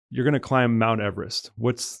you're going to climb Mount Everest.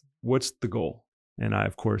 What's the goal? And I,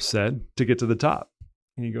 of course, said to get to the top.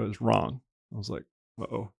 And he goes, wrong. I was like,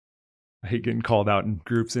 uh-oh. I hate getting called out in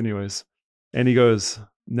groups anyways. And he goes,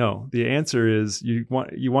 no, the answer is you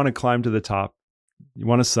want to climb to the top, you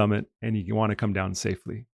want to summit, and you want to come down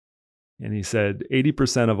safely. And he said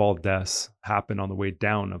 80% of all deaths happen on the way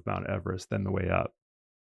down of Mount Everest than the way up.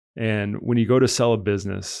 And when you go to sell a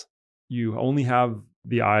business, you only have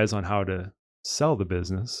the eyes on how to sell the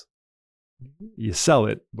business. You sell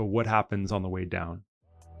it, but what happens on the way down?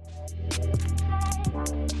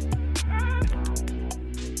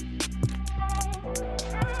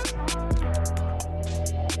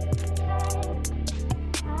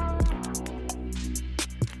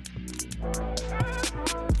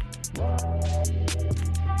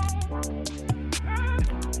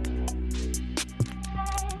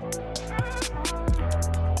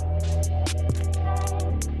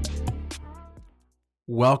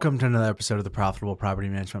 Welcome to another episode of the Profitable Property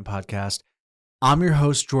Management Podcast. I'm your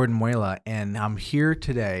host, Jordan Muela, and I'm here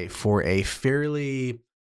today for a fairly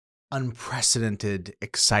unprecedented,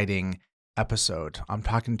 exciting episode. I'm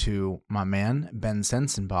talking to my man, Ben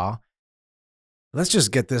Sensenbaugh. Let's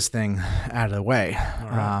just get this thing out of the way.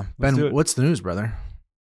 Right, Ben, what's the news, brother?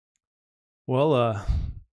 Well, I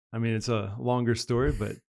mean, it's a longer story,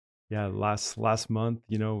 but yeah, last month,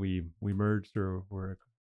 we merged or were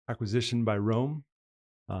acquisitioned by Rhome.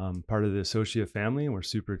 Part of the associate family, and we're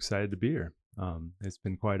super excited to be here. It's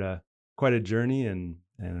been quite a journey, and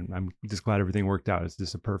I'm just glad everything worked out. It's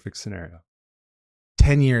just a perfect scenario.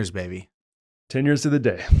 10 years, baby. 10 years to the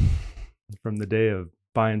day, from the day of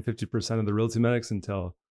buying 50% of the Realty Medics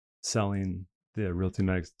until selling the Realty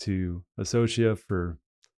Medics to Associa for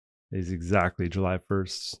is exactly July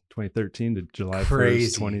 1st, 2013 to July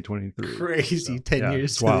 1st, 2023. Crazy, so, 10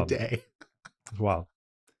 years to the day. It's wild.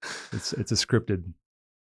 It's a scripted.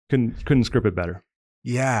 Couldn't script it better.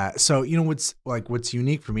 Yeah. So, what's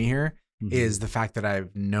unique for me here is the fact that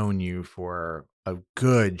I've known you for a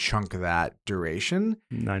good chunk of that duration,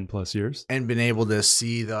 9+ years, and been able to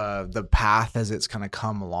see the path as it's kind of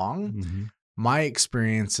come along. Mm-hmm. My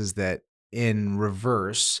experience is that in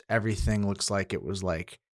reverse, everything looks like it was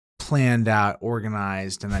like planned out,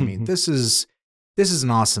 organized. And I mean, this is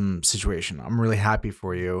an awesome situation. I'm really happy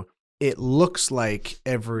for you. It looks like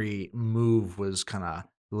every move was kind of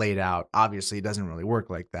laid out. Obviously, it doesn't really work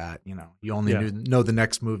like that. You only know the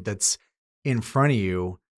next move that's in front of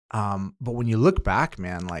you. But when you look back,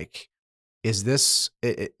 man, like, is this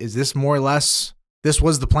more or less, this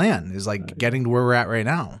was the plan, is like getting to where we're at right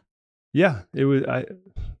now? Yeah, it was.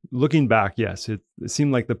 Looking back, yes, it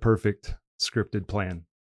seemed like the perfect scripted plan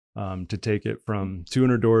to take it from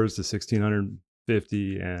 200 doors to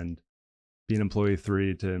 1,650 and being employee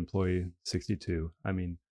 3 to employee 62. I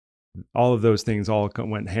mean, all of those things all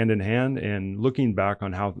went hand in hand, and looking back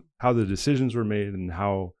on how the decisions were made and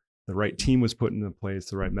how the right team was put into place,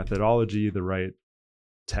 the right methodology, the right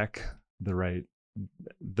tech, the right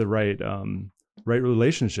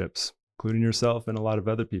relationships, including yourself and a lot of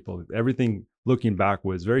other people. Everything looking back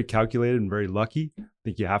was very calculated and very lucky. I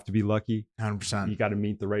think you have to be lucky. 100%. You got to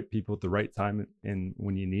meet the right people at the right time and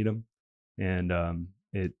when you need them. And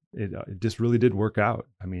it just really did work out.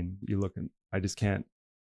 I mean, I just can't.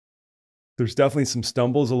 There's definitely some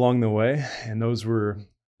stumbles along the way, and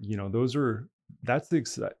that's the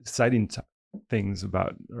exciting things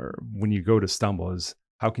about, or when you go to stumble, is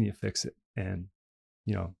how can you fix it? And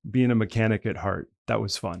being a mechanic at heart, that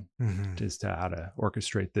was fun, just how to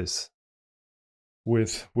orchestrate this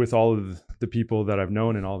with all of the people that I've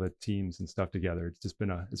known and all the teams and stuff together. It's been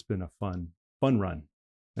a fun run,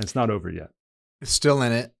 and it's not over yet. It's still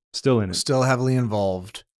in it. Still heavily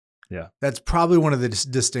involved. Yeah. That's probably one of the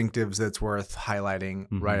distinctives that's worth highlighting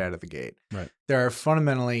right out of the gate. Right. There are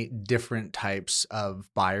fundamentally different types of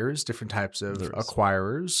buyers, different types of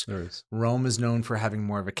acquirers. There is. Rhome is known for having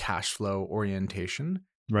more of a cash flow orientation.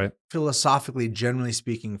 Right. Philosophically, generally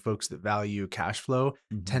speaking, folks that value cash flow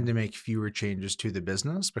tend to make fewer changes to the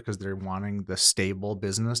business because they're wanting the stable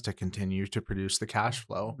business to continue to produce the cash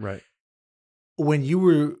flow. Right. When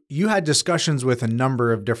you had discussions with a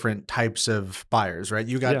number of different types of buyers, right?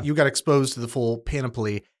 You got exposed to the full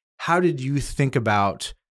panoply. How did you think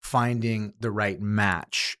about finding the right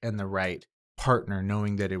match and the right partner,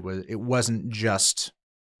 knowing that it wasn't just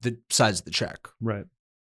the size of the check? Right.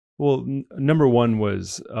 Well, number one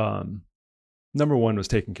was taking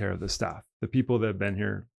care of the staff, the people that have been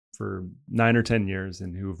here for 9 or 10 years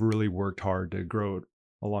and who have really worked hard to grow it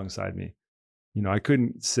alongside me. I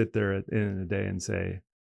couldn't sit there at the end of the day and say,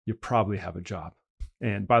 you probably have a job.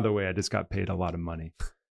 And by the way, I just got paid a lot of money.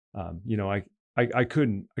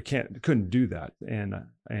 couldn't do that.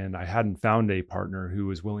 And I hadn't found a partner who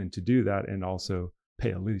was willing to do that and also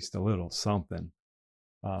pay at least a little something.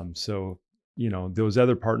 So, those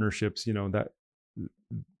other partnerships, that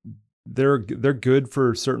they're good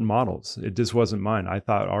for certain models. It just wasn't mine. I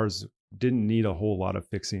thought ours didn't need a whole lot of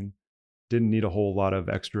fixing, didn't need a whole lot of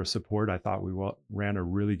extra support. I thought we ran a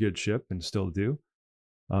really good ship and still do.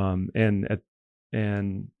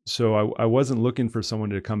 And so I wasn't looking for someone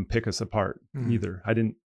to come pick us apart either.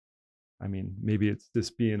 I mean, maybe it's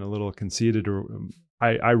just being a little conceited, or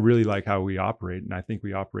I really like how we operate, and I think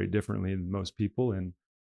we operate differently than most people, and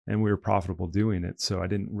we were profitable doing it. So I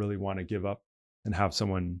didn't really want to give up and have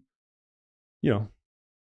someone,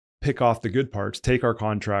 pick off the good parts, take our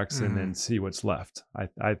contracts, and then see what's left.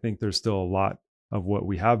 I think there's still a lot of what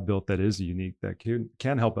we have built that is unique that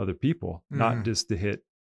can help other people, not just to hit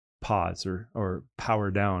pause or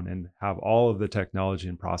power down and have all of the technology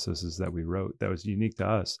and processes that we wrote that was unique to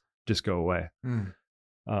us just go away.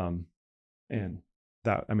 And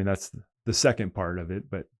that, I mean, that's the second part of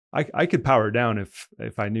it, but I could power down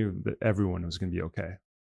if I knew that everyone was going to be okay.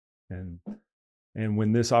 And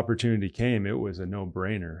when this opportunity came, it was a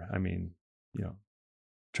no-brainer. I mean,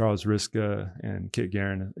 Charles Riska and Kit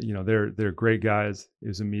Guerin, they're great guys. It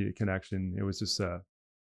was an immediate connection. It was just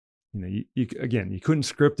you couldn't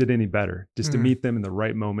script it any better. Just to meet them in the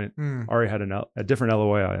right moment. Ari had a different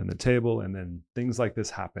LOI on the table, and then things like this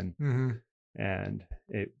happened, and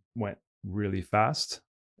it went really fast,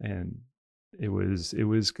 and it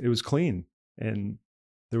was clean, and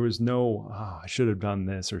there was no I should have done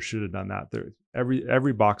this or should have done that.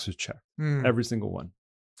 Every box was checked, every single one.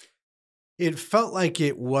 It felt like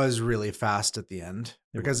it was really fast at the end,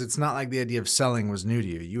 because it's not like the idea of selling was new to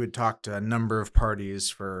you. You had talked to a number of parties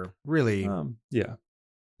for really...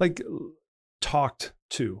 like talked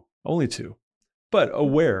to, only two, but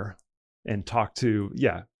aware and talked to,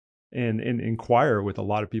 and inquire with a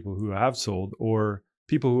lot of people who have sold or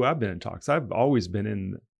people who have been in talks. I've always been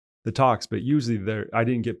in the talks, but usually I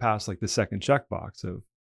didn't get past like the second checkbox of,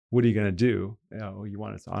 what are you going to do? You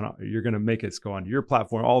want it on, you're going to make it go onto your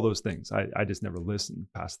platform, all those things. I just never listened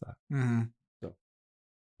past that. So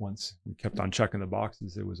once we kept on checking the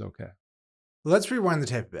boxes, it was okay. Let's rewind the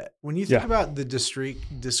tape a bit. When you think about the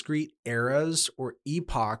discrete eras or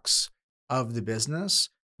epochs of the business,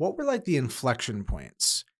 what were like the inflection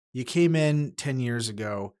points? You came in 10 years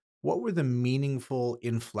ago. What were the meaningful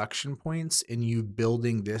inflection points in you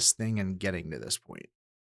building this thing and getting to this point?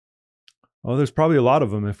 Well, there's probably a lot of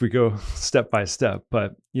them if we go step by step,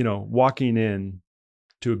 but walking in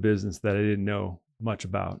to a business that I didn't know much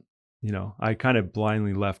about, I kind of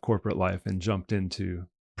blindly left corporate life and jumped into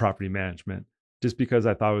property management just because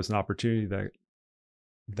I thought it was an opportunity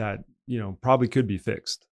that probably could be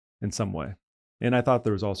fixed in some way. And I thought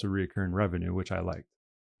there was also recurring revenue, which I liked,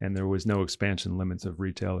 and there was no expansion limits of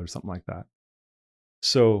retail or something like that.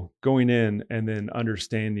 So going in and then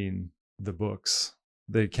understanding the books,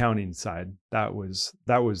 the accounting side, that was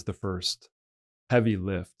the first heavy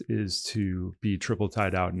lift, is to be triple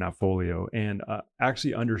tied out in Appfolio and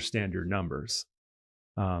actually understand your numbers.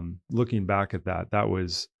 Looking back at that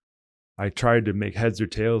was, I tried to make heads or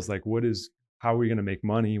tails, like how are we going to make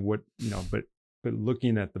money? But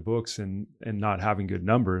looking at the books and not having good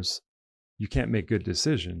numbers, you can't make good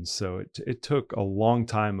decisions. So it took a long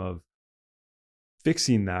time of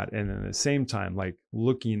fixing that. And then at the same time, like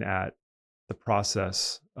looking at the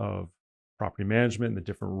process of property management and the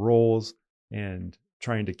different roles and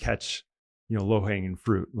trying to catch, low hanging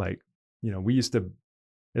fruit. Like, we used to,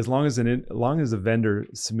 as long as a vendor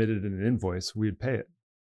submitted an invoice, we'd pay it.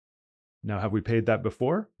 Now, have we paid that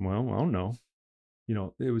before? Well, I don't know.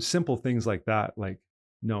 It was simple things like that. Like,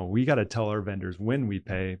 no, we got to tell our vendors when we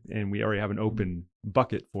pay, and we already have an open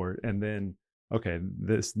bucket for it. And then, okay,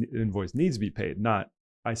 this invoice needs to be paid, not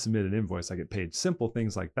I submit an invoice, I get paid. Simple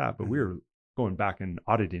things like that. But we were going back and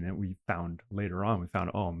auditing it. We found,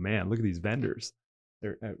 oh man, look at these vendors.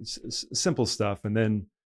 They're simple stuff. And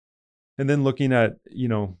then looking at,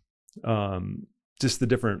 just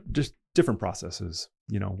the different processes,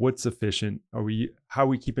 what's efficient? How are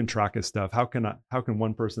we keeping track of stuff? How can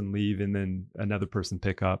one person leave and then another person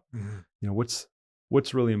pick up? What's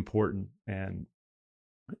really important, and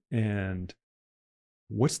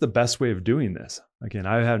what's the best way of doing this? Again,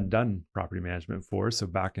 I hadn't done property management before. So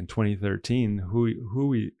back in 2013,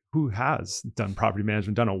 who has done property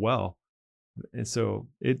management, done it well? And so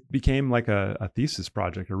it became like a thesis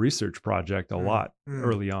project, a research project, a lot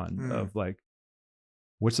early on of like,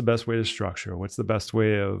 what's the best way to structure? What's the best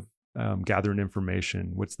way of gathering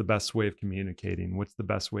information? What's the best way of communicating? What's the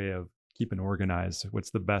best way of keeping organized?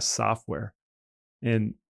 What's the best software?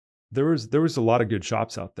 And there was a lot of good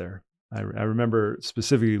shops out there. I remember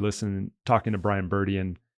specifically talking to Brian Birdie,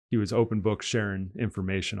 and he was open book sharing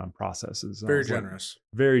information on processes. And I Very was like, generous.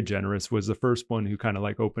 very generous. Was the first one who kind of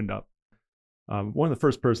like opened up. One of the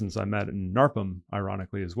first persons I met in NARPM,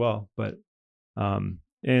 ironically as well. But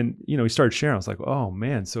and he started sharing. I was like, oh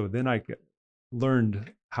man. So then I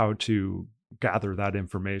learned how to gather that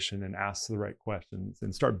information and ask the right questions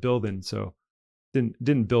and start building. So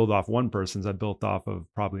didn't build off one person's. I built off of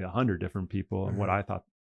probably 100 different people and what I thought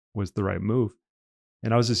was the right move.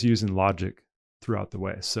 And I was just using logic throughout the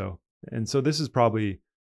way. So this is probably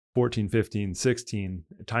 14, 15, 16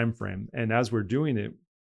 time frame. And as we're doing it,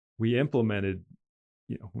 we implemented,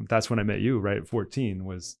 that's when I met you, right? At 14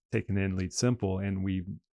 was taking in Lead Simple. And we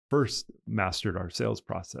first mastered our sales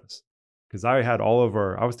process because I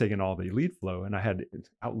was taking all the lead flow and I had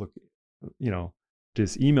Outlook,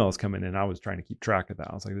 just emails coming in. I was trying to keep track of that.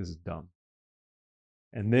 I was like, this is dumb.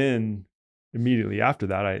 And then immediately after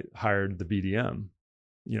that, I hired the BDM,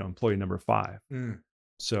 employee number 5.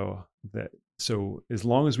 So as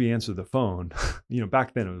long as we answer the phone,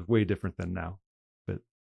 back then it was way different than now.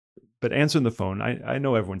 But answering the phone, I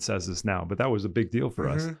know everyone says this now, but that was a big deal for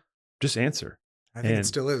us. Just answer. I think it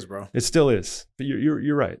still is, bro. It still is. But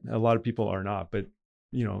you're right. A lot of people are not, but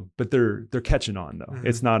they're catching on though.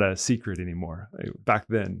 It's not a secret anymore. Back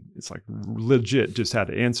then, it's like legit just had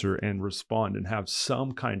to answer and respond and have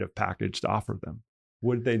some kind of package to offer them.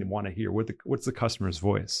 What do they want to hear? What's the customer's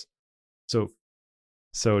voice? So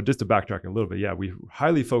just to backtrack a little bit, yeah, we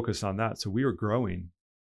highly focused on that. So we were growing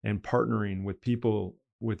and partnering with people,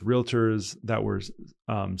 with realtors that were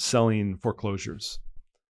selling foreclosures.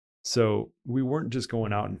 So we weren't just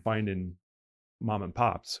going out and finding mom and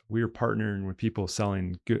pops. We were partnering with people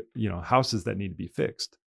selling good, houses that need to be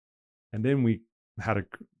fixed. And then we had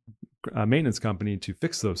a maintenance company to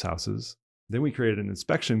fix those houses. Then we created an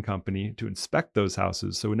inspection company to inspect those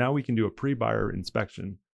houses. So now we can do a pre-buyer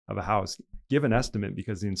inspection of a house, give an estimate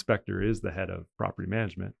because the inspector is the head of property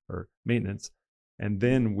management or maintenance. And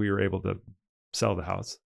then we were able to sell the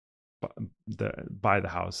house, buy the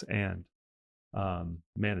house, and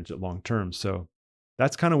manage it long term. So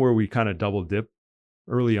that's kind of where we kind of double dip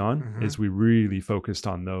early on, is we really focused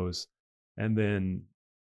on those. And then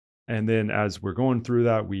as we're going through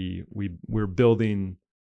that, we're building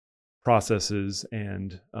processes.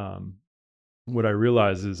 And what I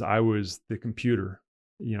realized is I was the computer,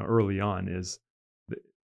 early on, is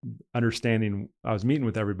understanding. I was meeting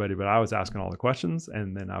with everybody, but I was asking all the questions,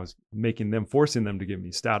 and then I was forcing them to give me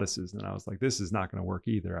statuses. And I was like, this is not going to work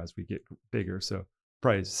either as we get bigger. So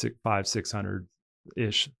probably 600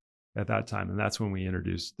 ish at that time. And that's when we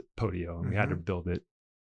introduced Podio, and we had to build it.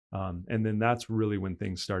 And then that's really when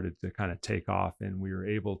things started to kind of take off, and we were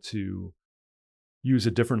able to use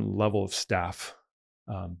a different level of staff,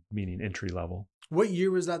 meaning entry level. What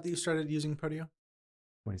year was that you started using Podio?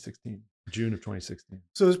 2016, June of 2016.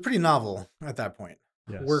 So it was pretty novel at that point.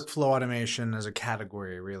 Yes. Workflow automation as a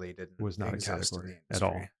category really was not a exist category at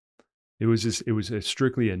all. It was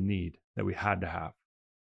strictly a need that we had to have.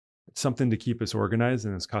 Something to keep us organized,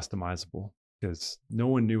 and it's customizable, because no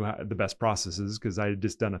one knew the best processes, because I had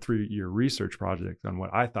just done a 3-year research project on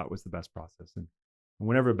what I thought was the best process. And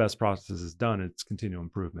whenever a best process is done, it's continual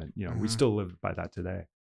improvement. We still live by that today.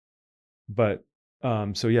 But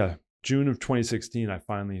so yeah, June of 2016, I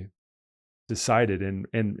finally decided, and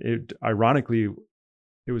it ironically,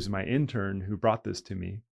 it was my intern who brought this to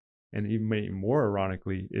me. And even more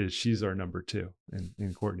ironically is she's our number 2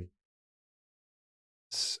 in Courtney.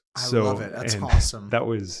 I love it. That's awesome. That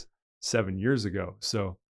was 7 years ago.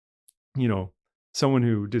 So, someone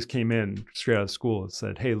who just came in straight out of school and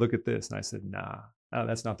said, hey, look at this. And I said, nah,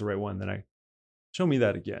 that's not the right one. Then show me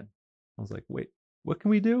that again. I was like, wait, what can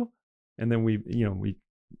we do? And then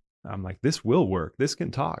I'm like, this will work. This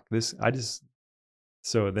can talk.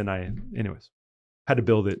 So then anyways, had to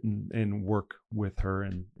build it and work with her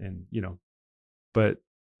but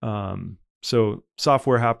so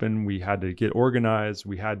software happened. We had to get organized.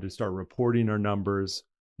 We had to start reporting our numbers.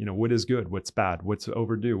 What is good, what's bad, what's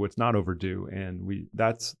overdue, what's not overdue. And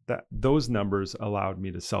those numbers allowed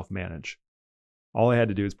me to self-manage. All I had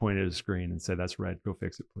to do is point at a screen and say, that's red, go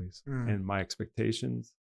fix it, please. And my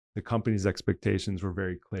expectations, the company's expectations, were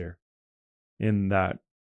very clear in that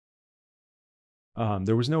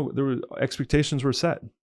expectations were set,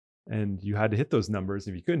 and you had to hit those numbers.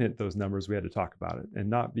 If you couldn't hit those numbers, we had to talk about it. And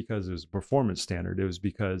not because it was a performance standard, it was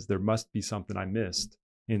because there must be something I missed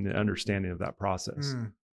in the understanding of that process.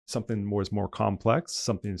 Something was more complex,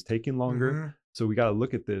 something is taking longer. So we got to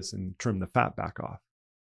look at this and trim the fat back off.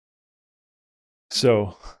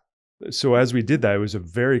 So as we did that, it was a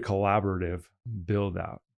very collaborative build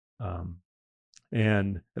out.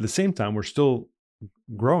 And at the same time, we're still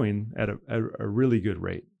growing at a really good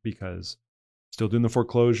rate because still doing the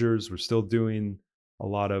foreclosures. We're still doing a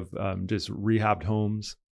lot of just rehabbed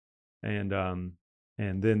homes. And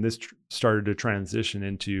then this started to transition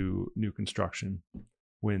into new construction.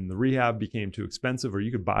 When the rehab became too expensive, or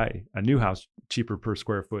you could buy a new house cheaper per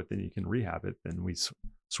square foot than you can rehab it, then we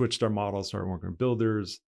switched our model, started working with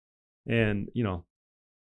builders, and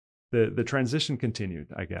the transition continued,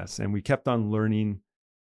 I guess, and we kept on learning.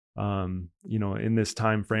 In this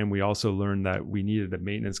time frame, we also learned that we needed a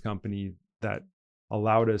maintenance company that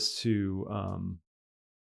allowed us to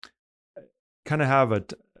kind of have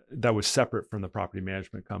that was separate from the property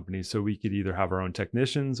management company, so we could either have our own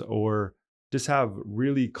technicians or just have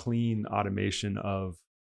really clean automation of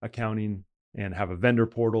accounting and have a vendor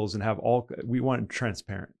portals and we wanted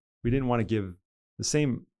transparent. We didn't want to give the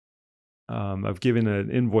same of giving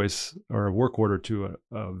an invoice or a work order to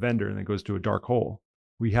a vendor and it goes to a dark hole.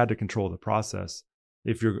 We had to control the process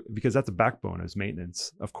because that's a backbone as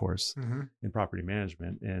maintenance, of course, in property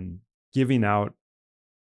management, and giving out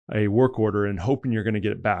a work order and hoping you're going to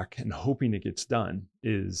get it back and hoping it gets done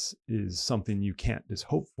is something you can't just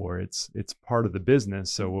hope for. It's part of the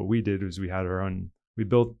business. So what we did was we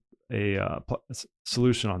built a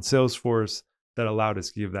solution on Salesforce that allowed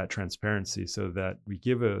us to give that transparency, so that we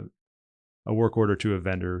give a work order to a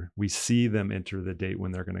vendor. We see them enter the date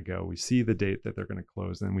when they're going to go. We see the date that they're going to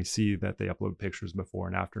close. And we see that they upload pictures before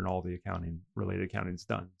and after, and all the related accounting is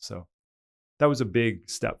done. So that was a big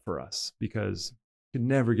step for us because you could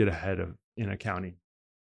never get ahead in accounting.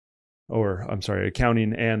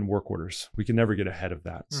 Accounting and work orders. We could never get ahead of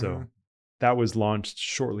that. So that was launched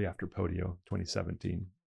shortly after Podio 2017.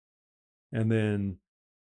 And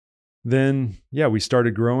then we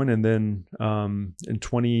started growing. And then in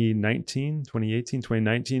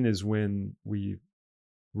 2019 is when we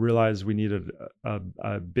realized we needed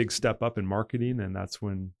a big step up in marketing. And that's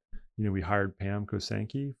when, we hired Pam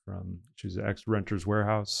Kosanke she's an ex-Renters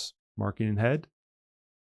Warehouse marketing head.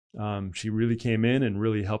 She really came in and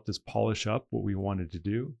really helped us polish up what we wanted to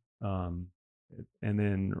do. And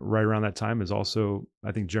then right around that time is also,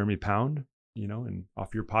 I think, Jeremy Pound, and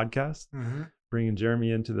off your podcast, bringing Jeremy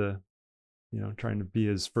into the, trying to be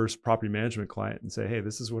his first property management client and say, hey,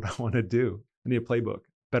 this is what I want to do. I need a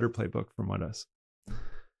better playbook from what us.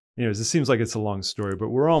 Anyways, it seems like it's a long story, but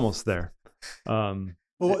we're almost there. We're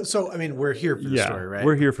here for the story, right?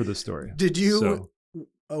 We're here for the story. Did you,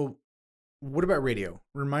 what about radio?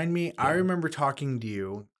 Remind me, I remember talking to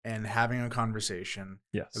you and having a conversation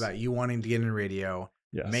about you wanting to get into radio,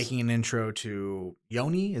 making an intro to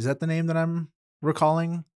Yoni. Is that the name that I'm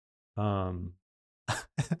recalling?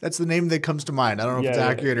 That's the name that comes to mind. I don't know if it's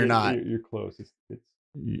accurate or not. You're close.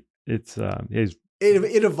 It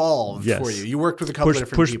evolved for you. You worked with a couple of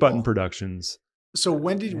different push people. Button Productions. So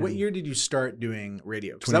what year did you start doing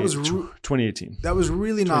radio? Because that was 2018. That was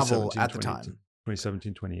really novel at the time.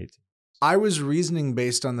 2017, 2018. I was reasoning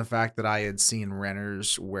based on the fact that I had seen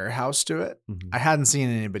Renters Warehouse do it. I hadn't seen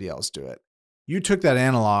anybody else do it. You took that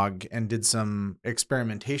analog and did some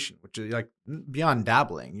experimentation, which is like beyond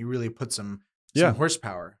dabbling. You really put some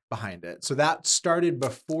horsepower behind it. So that started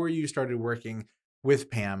before you started working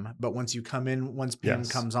with Pam. But once Pam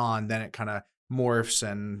comes on, then it kind of morphs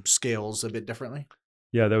and scales a bit differently.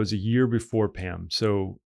 Yeah, that was a year before Pam.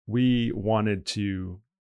 So we wanted to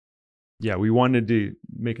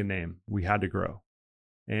make a name. We had to grow.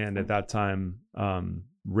 And at that time,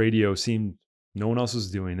 radio seemed no one else was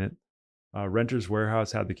doing it. Renters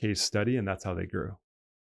Warehouse had the case study, and that's how they grew.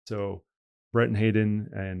 So Brett and Hayden,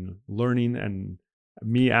 and learning, and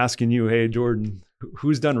me asking you, hey, Jordan,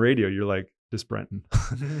 who's done radio? You're like, just Brenton.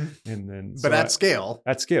 And then, but at scale.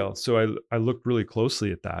 So I looked really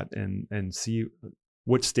closely at that and see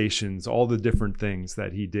what stations, all the different things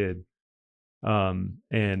that he did.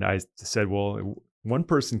 And I said, well, one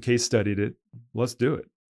person case studied it, let's do it.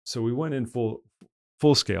 So we went in full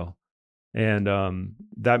scale. And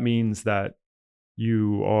that means that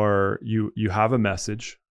you have a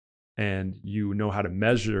message, and you know how to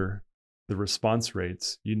measure the response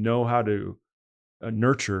rates. You know how to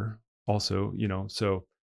nurture also, so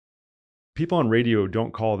people on radio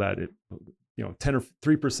don't call that 10 or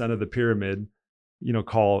 3% of the pyramid,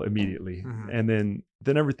 call immediately. And then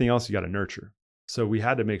everything else you got to nurture. So we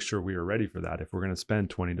had to make sure we were ready for that. If we're going to spend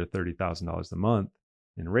 $20,000 to $30,000 a month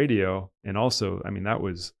in radio. And also, that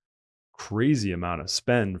was crazy amount of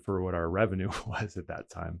spend for what our revenue was at that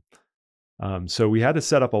time. So we had to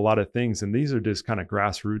set up a lot of things, and these are just kind of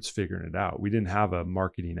grassroots figuring it out. We didn't have a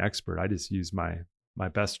marketing expert. I just used my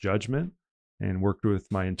best judgment and worked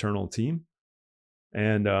with my internal team.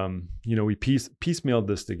 And we piecemealed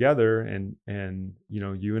this together, and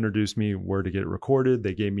you introduced me where to get it recorded.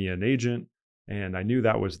 They gave me an agent, and I knew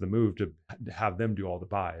that was the move, to have them do all the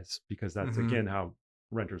buys, because that's Mm-hmm. again how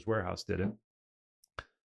Renters Warehouse did it.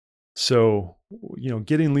 So,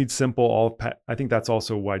 getting leads simple. I think that's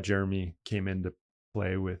also why Jeremy came into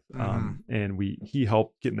play with, Mm-hmm. and he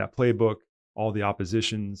helped getting that playbook, all the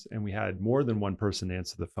oppositions, and we had more than one person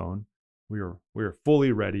answer the phone. We were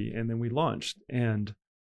fully ready, and then we launched, and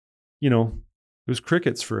it was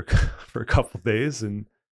crickets for for a couple of days, and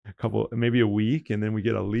maybe a week, and then we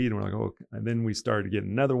get a lead, and we're like, oh, and then we started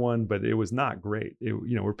getting another one, but it was not great.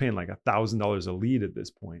 We're paying like $1,000 a lead at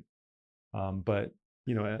this point. But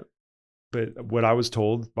you know, but what I was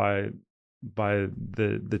told by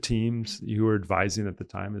the teams who were advising at the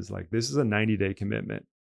time is like, this is a 90-day commitment.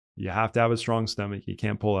 You have to have a strong stomach. You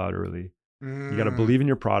can't pull out early. You got to Mm-hmm. believe in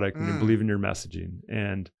your product and you believe in your messaging.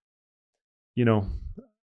 And you know,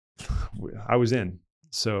 I was in.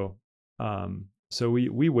 So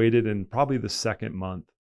we waited, and probably the second month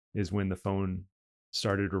is when the phone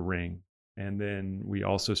started to ring, and then we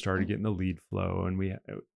also started getting the lead flow, and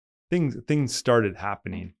things started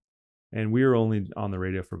happening. And we were only on the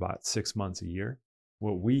radio for about 6 months a year.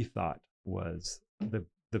 What we thought was the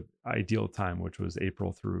ideal time, which was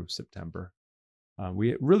April through September.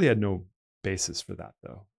 We really had no basis for that,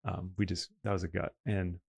 though. That was a gut.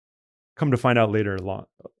 And come to find out later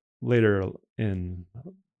in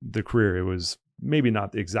the career, it was maybe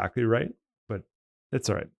not exactly right, but it's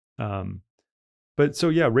all right. But so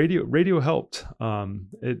yeah, radio helped.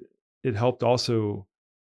 It helped also.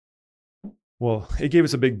 Well, it gave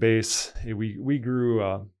us a big base. We grew,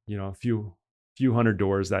 a few hundred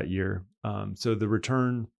doors that year. So the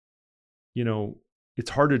return, it's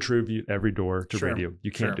hard to attribute every door to Sure. radio.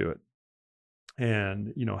 You can't Sure. do it.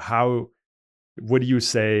 And what do you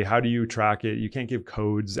say? How do you track it? You can't give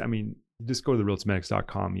codes. I mean, just go to the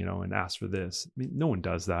realtymedics.com, and ask for this. I mean, no one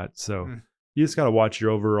does that. So Mm. you just got to watch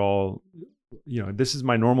your overall, this is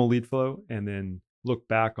my normal lead flow, and then look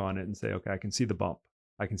back on it and say, okay, I can see the bump.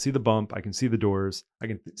 I can see the bump. I can see the doors. I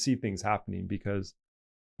can see things happening, because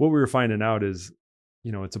what we were finding out is,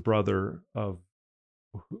 it's a brother of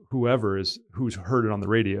who's heard it on the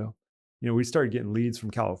radio. We started getting leads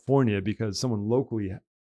from California because someone locally,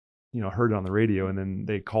 heard it on the radio, and then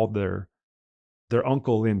they called their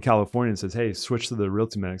uncle in California and says, hey, switch to the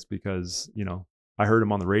Realty Medics, because, I heard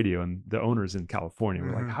him on the radio, and the owner's in California.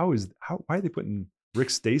 We're like, why are they putting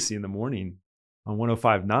Rick Stacy in the morning on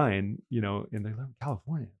 105.9, and they live in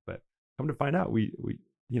California? But come to find out, we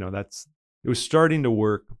it was starting to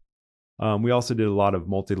work. We also did a lot of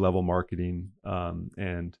multi-level marketing,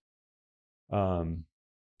 and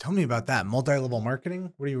Tell me about that. Multi-level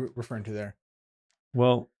marketing? What are you referring to there?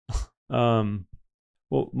 well,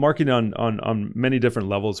 marketing on many different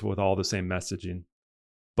levels with all the same messaging.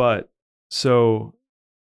 But so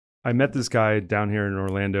I met this guy down here in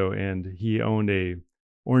Orlando, and he owned a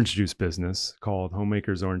orange juice business called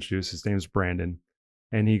Homemakers Orange Juice. His name's Brandon.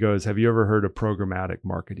 And he goes, have you ever heard of programmatic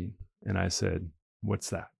marketing? And I said, what's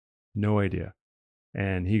that? No idea.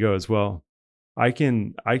 And he goes, well, I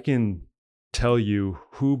can tell you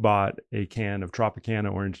who bought a can of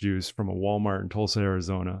Tropicana orange juice from a Walmart in Tulsa,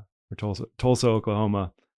 Arizona, or Tulsa,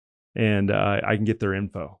 Oklahoma, and I can get their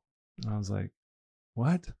info. And I was like,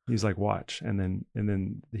 what? He's like, watch. And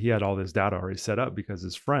then he had all this data already set up, because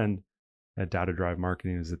his friend at Data Drive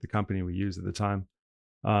Marketing, is at the company we used at the time.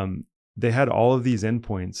 They had all of these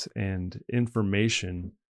endpoints and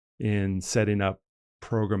information in setting up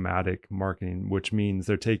programmatic marketing, which means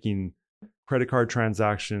they're taking credit card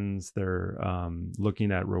transactions, they're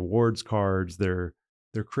looking at rewards cards, they're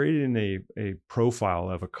creating a profile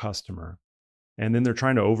of a customer, and then they're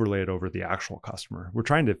trying to overlay it over the actual customer. We're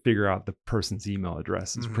trying to figure out the person's email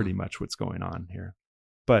address is pretty much what's going on here.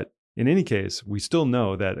 But in any case, we still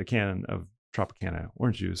know that a can of Tropicana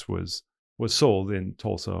orange juice was sold in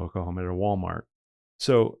Tulsa, Oklahoma at a Walmart.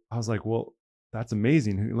 So I was like, well, that's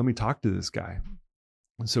amazing. Let me talk to this guy.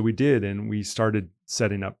 And so we did, and we started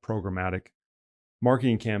setting up programmatic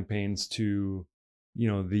marketing campaigns to,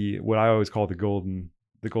 what I always call the golden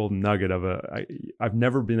nugget of I've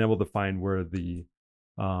never been able to find where the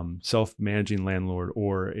self-managing landlord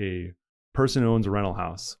or a person who owns a rental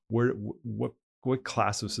house, what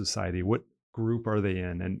class of society, what group are they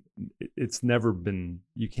in? And it's never been,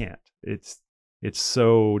 you can't. It's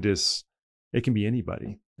so it can be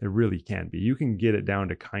anybody. It really can be. You can get it down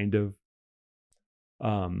to kind of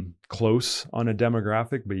close on a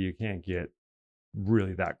demographic, but you can't get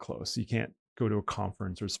really that close. You can't go to a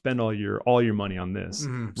conference or spend all your money on this.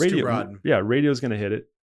 It's too broad. Radio's going to hit it.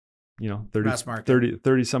 Mass market.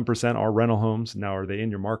 30 some percent are rental homes. Now, are they in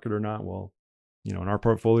your market or not? Well, in our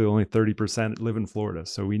portfolio, only 30% live in Florida.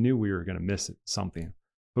 So we knew we were going to miss something,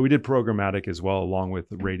 but we did programmatic as well, along with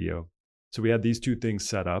the radio. So we had these two things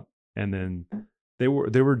set up, and then they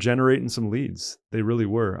were generating some leads. They really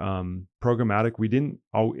were. Programmatic, we didn't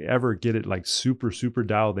ever get it like super, super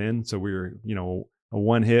dialed in. So we were, a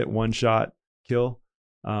one hit, one shot kill.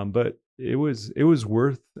 But it was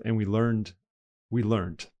worth, and we learned.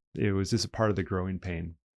 It was just a part of the growing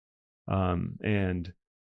pain. And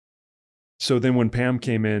so then when Pam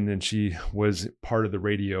came in and she was part of the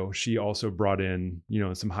radio, she also brought in,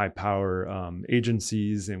 some high power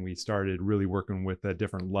agencies, and we started really working with a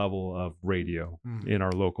different level of radio in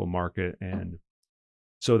our local market. And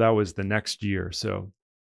so that was the next year. So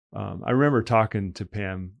I remember talking to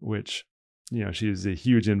Pam, which, she is a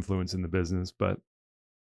huge influence in the business, but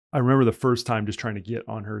I remember the first time just trying to get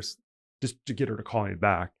on her, just to get her to call me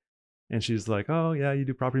back. And she's like, "Oh yeah, you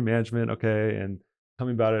do property management. Okay. And tell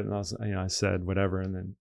me about it." And I said, whatever. And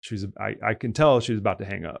then I can tell she was about to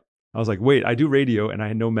hang up. I was like, wait, I do radio and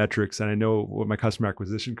I know metrics and I know what my customer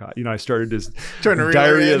acquisition cost. I started this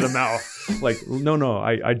diarrhea of the mouth. Like, no,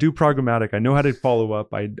 I do programmatic. I know how to follow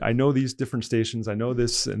up. I know these different stations. I know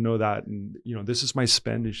this and know that. And, this is my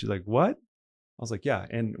spend. And she's like, "What?" I was like, "Yeah.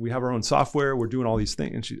 And we have our own software. We're doing all these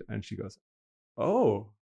things." And she goes,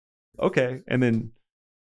 "Oh, okay." And then,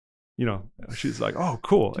 she's like, "Oh,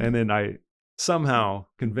 cool." And then I somehow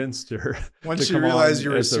convinced her. Once you realize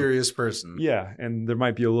you're a serious person. Yeah. And there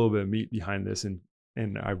might be a little bit of meat behind this. And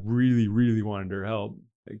I really, really wanted her help.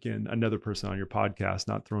 Again, another person on your podcast,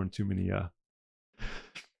 not throwing too many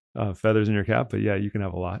feathers in your cap, but yeah, you can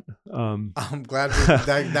have a lot. I'm glad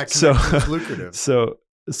that connection is lucrative.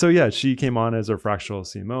 So yeah, she came on as our fractional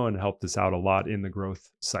CMO and helped us out a lot in the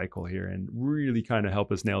growth cycle here, and really kind of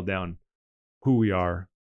help us nail down who we are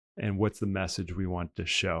and what's the message we want to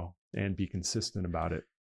show and be consistent about it.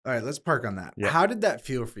 All right, let's park on that. Yeah. How did that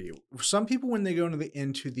feel for you? Some people, when they go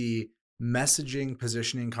into the messaging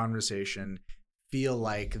positioning conversation, feel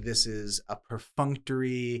like this is a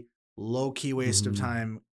perfunctory, low-key waste of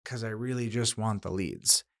time because I really just want the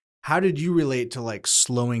leads. How did you relate to like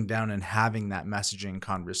slowing down and having that messaging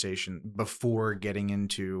conversation before getting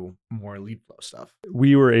into more lead flow stuff?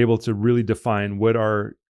 We were able to really define what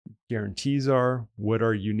our guarantees are, what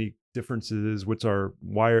our unique differences, what's our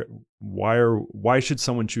why should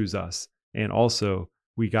someone choose us? And also,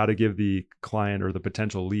 we got to give the client or the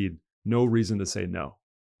potential lead no reason to say no.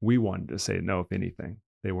 We wanted to say no, if anything.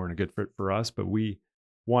 They weren't a good fit for us, but we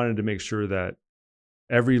wanted to make sure that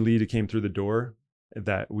every lead that came through the door,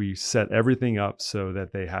 that we set everything up so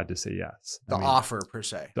that they had to say yes. Offer per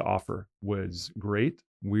se. The offer was great.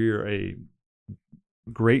 We're a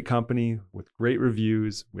great company with great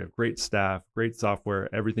reviews. We have great staff, great software.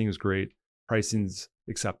 Everything is great. Pricing's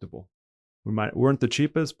acceptable. We weren't the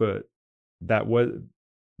cheapest, but that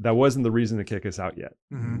wasn't the reason to kick us out yet.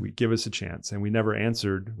 We give us a chance, and we never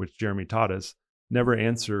answered, which Jeremy taught us, never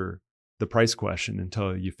answer the price question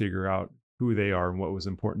until you figure out who they are and what was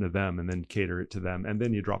important to them, and then cater it to them, and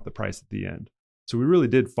then you drop the price at the end. So we really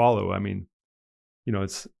did follow. I mean,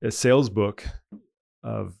 it's a sales book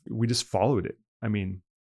we just followed it. I mean,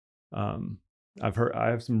 I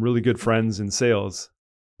have some really good friends in sales,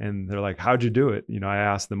 and they're like, "How'd you do it?" I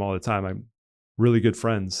ask them all the time. I'm really good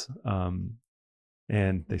friends.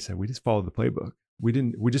 And they said, "We just followed the playbook. We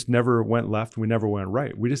just never went left. We never went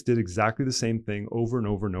right. We just did exactly the same thing over and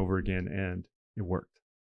over and over again. And it worked."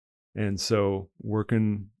 And so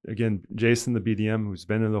working again, Jason, the BDM, who's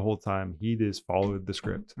been in the whole time, he just followed the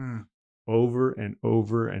script over and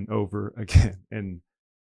over and over again. And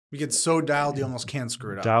we get so dialed, you almost can't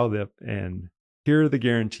screw it up. Dialed up, and here are the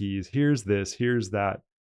guarantees. Here's this, here's that.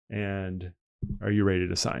 And are you ready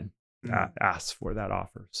to sign? Ask for that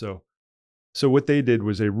offer. So what they did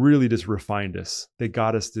was they really just refined us. They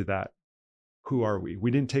got us to that. Who are we?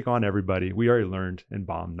 We didn't take on everybody. We already learned and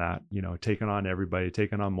bombed that, taking on everybody,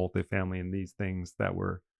 taking on multifamily and these things that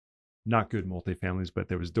were not good multifamilies, but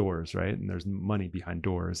there was doors, right? And there's money behind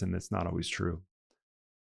doors, and that's not always true.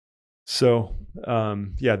 So,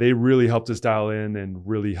 they really helped us dial in and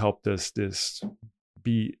really helped us just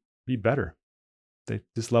be better. They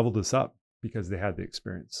just leveled us up because they had the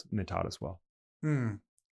experience and they taught us well.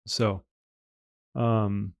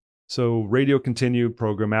 So radio continued,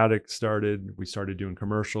 programmatic started. We started doing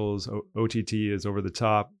commercials. OTT is over the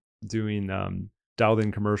top, doing dialed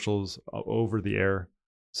in commercials over the air.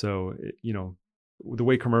 So, the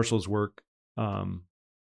way commercials work,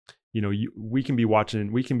 we can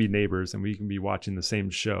be neighbors and we can be watching the same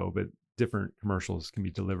show, but different commercials can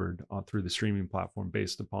be delivered through the streaming platform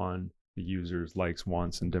based upon the users' likes,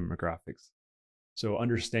 wants, and demographics. So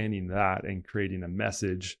understanding that and creating a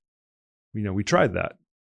message, we tried that.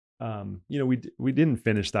 We didn't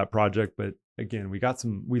finish that project, but again,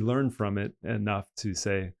 we learned from it enough to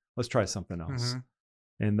say, let's try something else.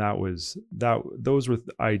 And those were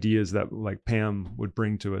ideas that like Pam would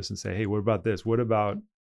bring to us and say, hey, what about this? What about,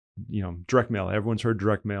 direct mail? Everyone's heard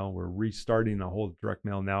direct mail. We're restarting a whole direct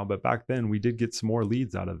mail now. But back then we did get some more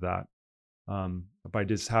leads out of that by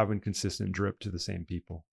just having consistent drip to the same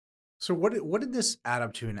people. So what did this add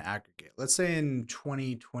up to in aggregate? Let's say in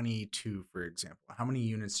 2022, for example, how many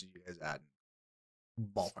units did you guys add?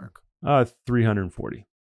 Ballpark. 340.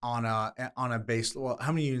 On a base. Well,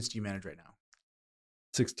 how many units do you manage right now?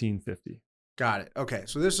 1650. Got it. Okay,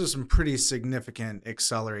 so this is some pretty significant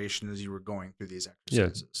acceleration as you were going through these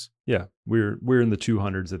exercises. Yeah, we're in the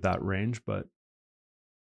 200s at that range, but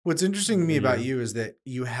what's interesting to me about you is that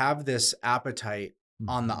you have this appetite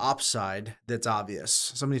on the ops side that's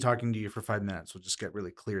obvious. Somebody talking to you for 5 minutes will just get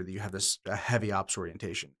really clear that you have this heavy ops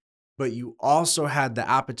orientation. But you also had the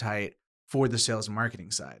appetite for the sales and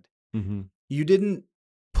marketing side. You didn't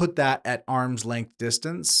put that at arm's length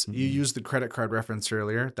distance. You used the credit card reference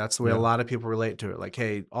earlier. That's the way a lot of people relate to it. Like,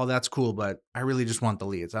 hey, all that's cool, but I really just want the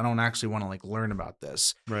leads. I don't actually want to like learn about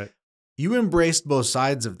this. Right. You embraced both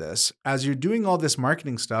sides of this. As you're doing all this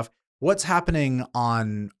marketing stuff, what's happening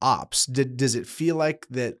on ops? Does it feel like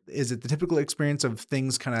that? Is it the typical experience of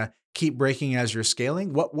things kind of keep breaking as you're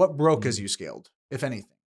scaling? What broke as you scaled, if anything?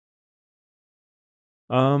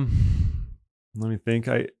 Let me think.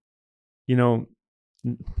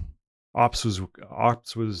 Ops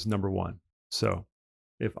was number one. So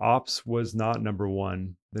if ops was not number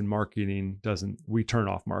one, then we turn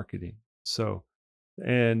off marketing. So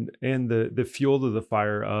and the fuel to the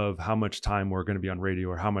fire of how much time we're going to be on radio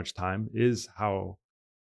or how much time is how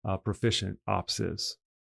proficient ops is.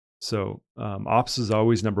 So ops is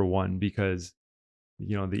always number one because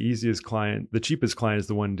the cheapest client is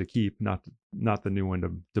the one to keep, not the new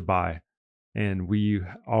one to buy. And we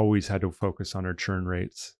always had to focus on our churn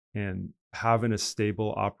rates, and having a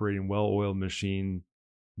stable, operating, well-oiled machine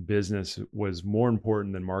business was more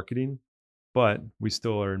important than marketing. But we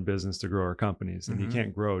still are in business to grow our companies, and you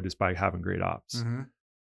can't grow just by having great ops.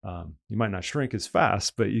 You might not shrink as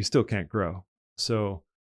fast, but you still can't grow. So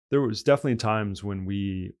there was definitely times when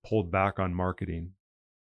we pulled back on marketing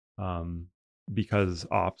because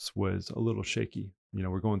ops was a little shaky.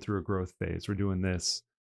 We're going through a growth phase. We're doing this.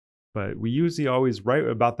 But we usually always, right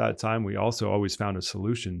about that time, we also always found a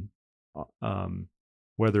solution,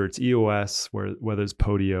 whether it's EOS, whether it's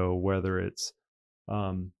Podio, whether it's,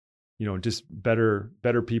 just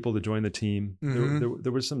better people to join the team.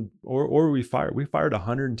 There was some, or we fired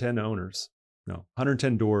 110 owners,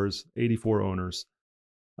 110 doors, 84 owners,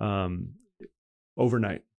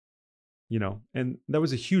 overnight, and that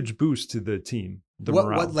was a huge boost to the team.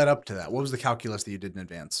 What led up to that? What was the calculus that you did in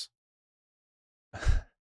advance?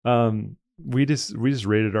 We just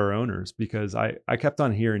rated our owners because I kept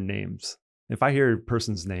on hearing names. If I hear a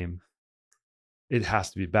person's name, it has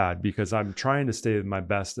to be bad because I'm trying to stay my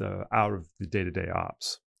best out of the day-to-day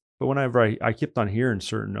ops. But whenever I kept on hearing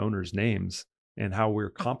certain owners' names and how we're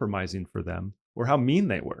compromising for them or how mean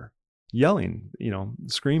they were, yelling,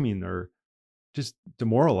 screaming or just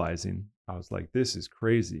demoralizing, I was like, this is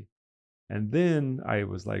crazy. And then I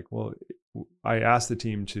was like, well, I asked the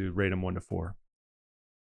team to rate them 1 to 4.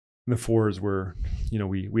 The 4s were,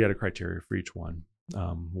 we had a criteria for each one.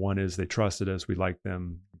 1 is they trusted us, we liked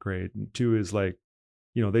them, great. And 2 is like,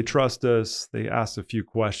 they trust us, they asked a few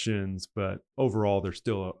questions, but overall they're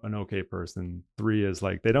still an okay person. 3 is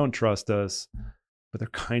like they don't trust us, but they're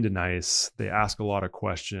kind of nice. They ask a lot of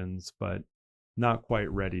questions, but not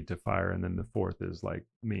quite ready to fire. And then the 4th is like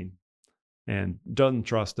mean and doesn't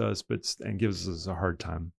trust us, and gives us a hard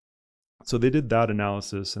time. So they did that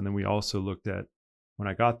analysis, and then we also looked at. When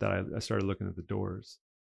I got that, I started looking at the doors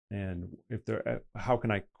and how can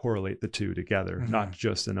I correlate the two together, not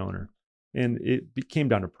just an owner. And it came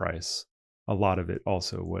down to price. A lot of it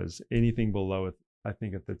also was anything below it. I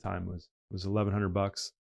think at the time was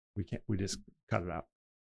 $1,100. We just cut it out.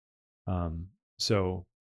 So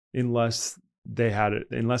unless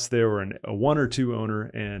they were a 1 or 2 owner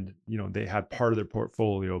and, they had part of their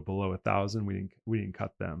portfolio below 1,000, we didn't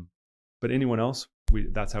cut them. But anyone else,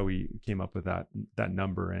 that's how we came up with that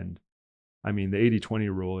number. And I mean, the 80-20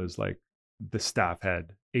 rule is like the staff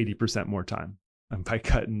had 80% more time. And by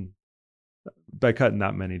cutting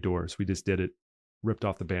that many doors, we just did it, ripped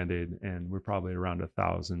off the Band-Aid, and we're probably around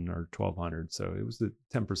 1,000 or 1,200. So it was a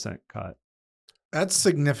 10% cut. That's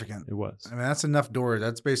significant. It was. I mean, that's enough doors.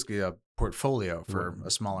 That's basically a portfolio for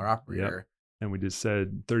a smaller operator. and we just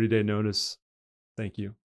said 30-day notice, thank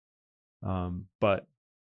you. But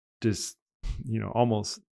just,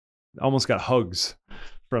 almost got hugs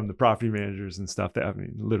from the property managers and stuff that,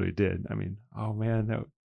 literally did. Oh man,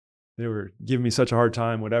 they were giving me such a hard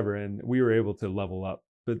time, whatever. And we were able to level up.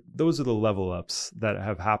 But those are the level ups that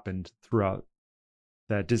have happened throughout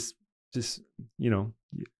that just,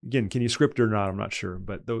 again, can you script it or not? I'm not sure.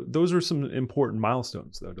 But those are some important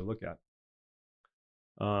milestones, though, to look at.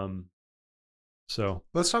 So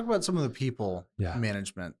let's talk about some of the people Yeah.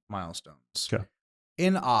 management milestones. Okay.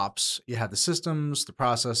 In ops, you have the systems, the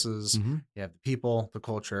processes, Mhm. you have the people, the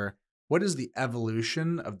culture. What is the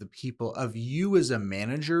evolution of the people, of you as a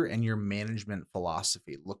manager, and your management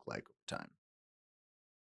philosophy look like over time?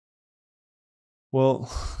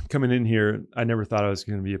 Well, coming in here, I never thought I was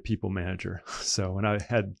going to be a people manager. So when I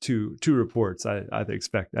had two reports, I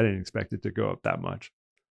didn't expect it to go up that much.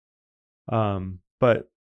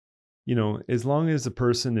 But as long as the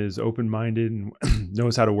person is open-minded and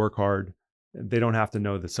knows how to work hard, they don't have to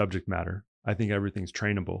know the subject matter. I think everything's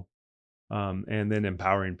trainable. And then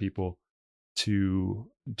empowering people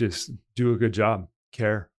to just do a good job,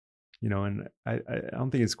 care, and I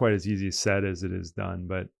don't think it's quite as easy said as it is done,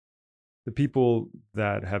 but the people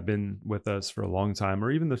that have been with us for a long time,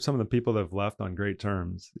 or even some of the people that have left on great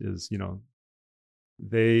terms, is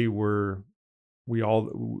they were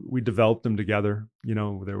we developed them together.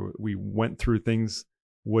 We went through things.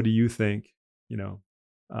 What do you think?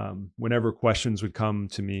 Whenever questions would come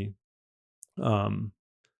to me, um,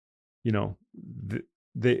 you know,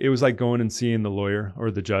 it was like going and seeing the lawyer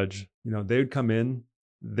or the judge. They would come in,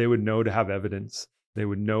 they would know to have evidence, they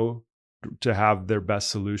would know to have their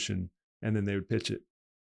best solution, and then they would pitch it,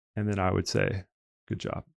 and then I would say, "Good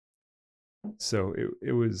job." So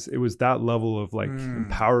it was that level of like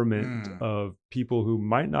empowerment of people who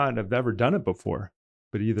might not have ever done it before,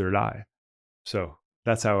 but either did I. So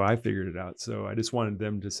that's how I figured it out. So I just wanted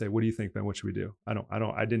them to say, "What do you think, Ben? What should we do?"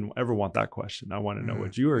 I didn't ever want that question. I want to know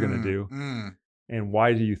what you are going to do, and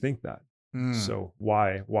why do you think that? So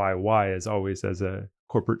why, as always, as a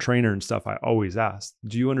corporate trainer and stuff, I always ask,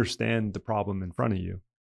 do you understand the problem in front of you?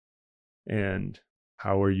 And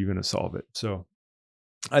how are you going to solve it? So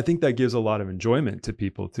I think that gives a lot of enjoyment to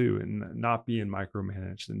people too, and not being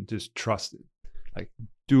micromanaged and just trusted, like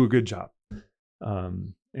do a good job.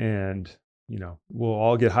 And we'll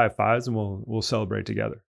all get high fives and we'll celebrate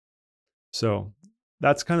together. So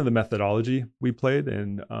that's kind of the methodology we played.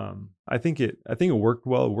 And I think it worked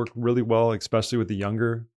well. It worked really well, especially with the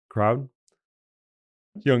younger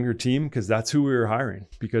team, because that's who we were hiring,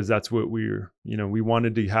 because that's what we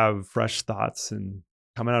wanted to have fresh thoughts and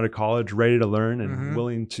coming out of college, ready to learn and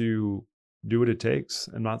willing to do what it takes.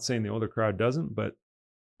 I'm not saying the older crowd doesn't, but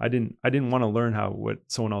I didn't want to learn what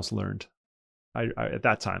someone else learned. I at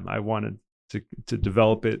that time, I wanted to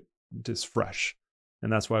develop it just fresh.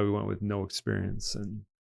 And that's why we went with no experience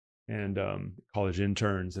and college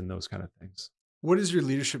interns and those kind of things. What does your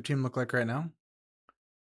leadership team look like right now?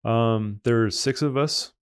 There's 6 of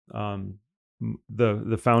us.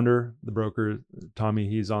 The founder, the broker, Tommy,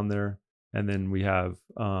 he's on there. And then we have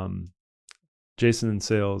Jason in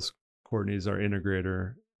sales, Courtney's our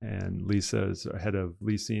integrator, and Lisa is our head of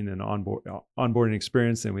leasing and onboarding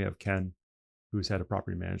experience. And we have Ken, who's head of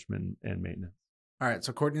property management and maintenance. All right.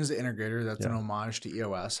 So Courtney's the integrator. That's an homage to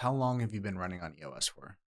EOS. How long have you been running on EOS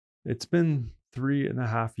for? It's been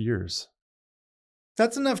 3.5 years.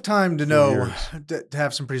 That's enough time to know, to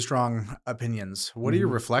have some pretty strong opinions. What are your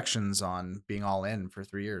reflections on being all in for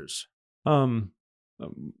 3 years? One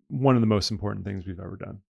of the most important things we've ever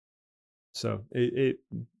done. So it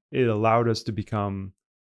allowed us to become,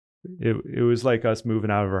 it was like us moving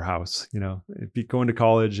out of our house, going to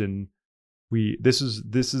college, and this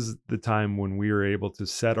is the time when we were able to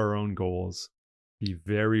set our own goals, be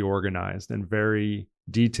very organized and very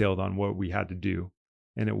detailed on what we had to do.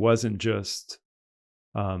 And it wasn't just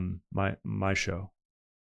my show.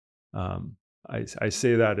 I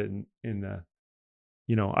say that in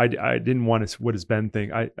I didn't want to, what does Ben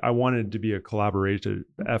think? I wanted to be a collaborative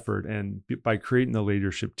effort, and by creating the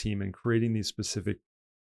leadership team and creating these specific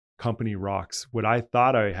company rocks, what I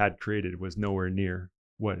thought I had created was nowhere near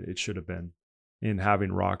what it should have been, in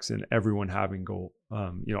having rocks and everyone having goal,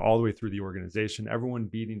 all the way through the organization, everyone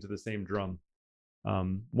beating to the same drum.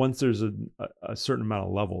 Once there's a certain amount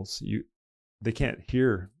of levels, they can't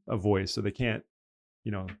hear a voice, so they can't,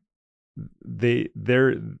 the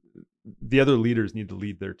other leaders need to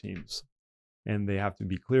lead their teams, and they have to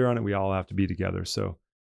be clear on it. We all have to be together. So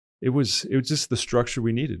it was just the structure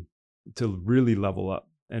we needed to really level up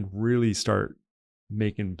and really start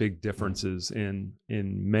making big differences in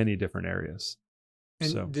many different areas.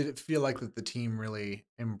 And So did it feel like that the team really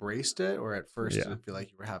embraced it, or at first did yeah, it feel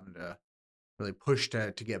like you were having to really push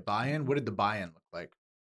to get buy-in? What did the buy-in look like?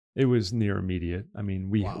 it was near immediate. I mean,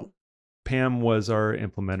 we Wow. Pam was our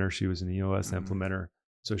implementer. She was an EOS Mhm. implementer.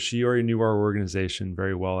 So she already knew our organization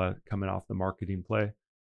very well at coming off the marketing play.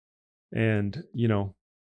 And,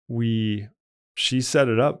 we she set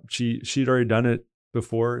it up. She'd already done it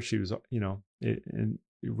before. She was, and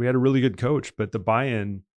we had a really good coach, but the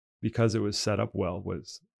buy-in, because it was set up well,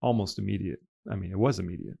 was almost immediate. I mean, it was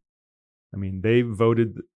immediate. I mean, they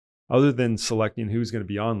voted, other than selecting who's going to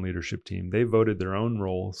be on leadership team, they voted their own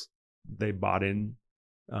roles. They bought in,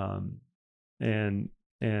 um, and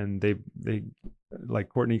they like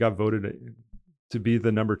Courtney got voted to be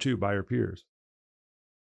the number 2 by her peers.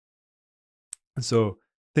 And so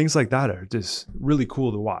things like that are just really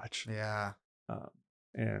cool to watch. Yeah. Um,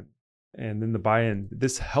 and then the buy-in,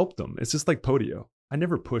 this helped them. It's just like Podio. I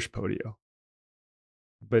never push Podio,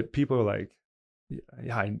 but people are like,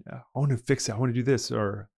 yeah, I want to fix it. I want to do this,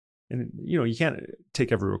 and you can't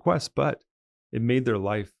take every request, but it made their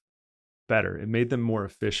life better. It made them more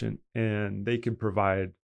efficient, and they could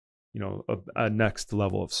provide, a next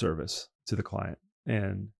level of service to the client,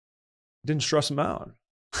 and didn't stress them out.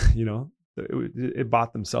 It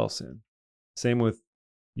bought themselves in. Same with,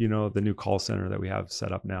 the new call center that we have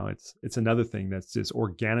set up now. It's another thing that's just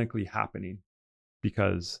organically happening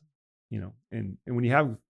because, and when you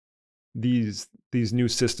have these new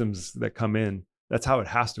systems that come in, that's how it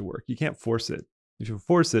has to work. You can't force it. If you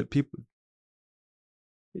force it,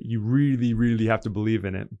 you really, really have to believe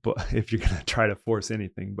in it. But if you're going to try to force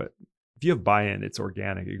anything, but if you have buy-in, it's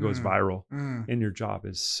organic. It goes Mm. viral, Mm. and your job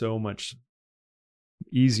is so much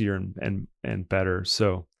easier and better.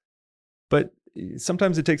 So, but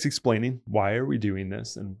sometimes it takes explaining, why are we doing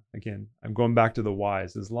this? And again, I'm going back to the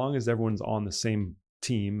whys. As long as everyone's on the same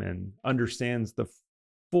team and understands the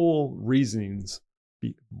full reasonings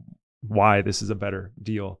why this is a better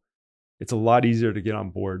deal, it's a lot easier to get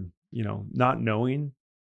on board. Not knowing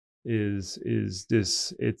is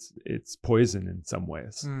this it's poison in some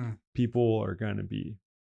ways. Mm. People are going to be,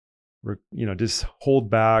 just hold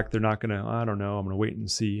back. They're not going to, I don't know, I'm going to wait and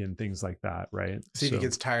see, and things like that. Right. See if he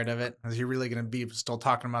gets tired of it. Is he really going to be still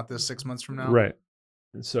talking about this 6 months from now? Right.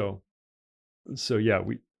 So yeah,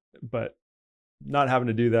 but not having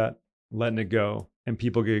to do that, letting it go, and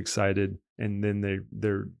people get excited, and then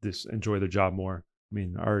they're just enjoy their job more. I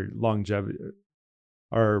mean, our longevity,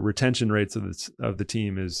 our retention rates of the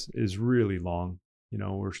team is really long.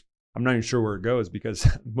 I'm not even sure where it goes,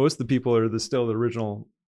 because most of the people are still the original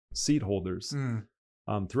seat holders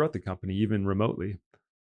Mm. throughout the company, even remotely.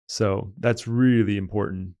 So that's really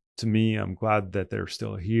important to me. I'm glad that they're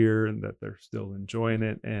still here and that they're still enjoying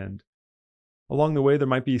it. And along the way, there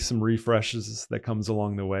might be some refreshes that comes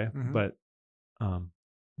along the way, Mhm. but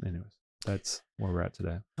anyways, that's where we're at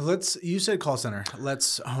today. You said call center.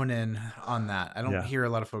 Let's hone in on that. I don't Yeah. hear a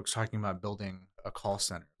lot of folks talking about building a call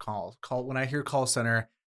center. When I hear call center,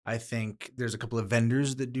 I think there's a couple of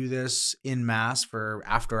vendors that do this in mass for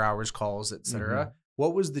after hours calls, etc. Mhm.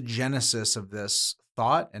 What was the genesis of this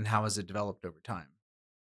thought, and how has it developed over time?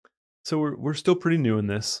 So we're still pretty new in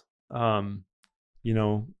this.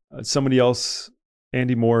 Somebody else,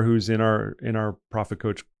 Andy Moore, who's in our profit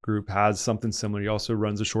coach group, has something similar. He also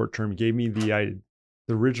runs a short term. He gave me the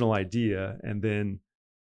original idea, and then,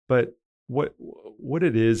 but what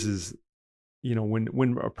it is,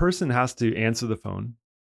 when a person has to answer the phone,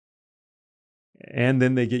 and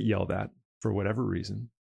then they get yelled at for whatever reason,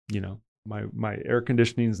 my air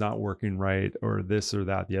conditioning is not working right, or this or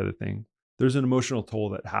that, the other thing. There's an emotional toll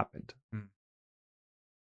that happened. Mm.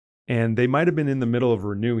 And they might have been in the middle of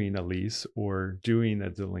renewing a lease or doing a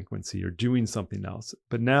delinquency or doing something else.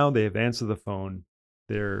 But now they have answered the phone.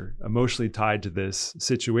 They're emotionally tied to this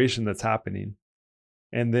situation that's happening.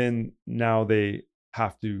 And then now they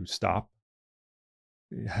have to stop,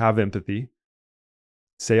 have empathy,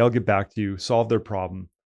 say, I'll get back to you, solve their problem.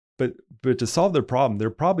 But to solve their problem,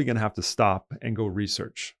 they're probably going to have to stop and go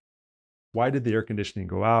research. Why did the air conditioning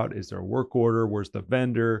go out? Is there a work order? Where's the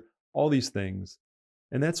vendor? All these things.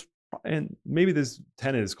 And maybe this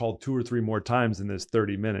tenant is called 2 or 3 more times in this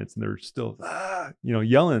 30 minutes, and they're still,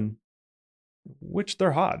 yelling, which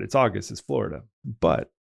they're hot. It's August, it's Florida.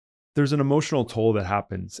 But there's an emotional toll that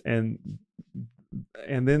happens. And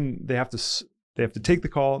then they have to take the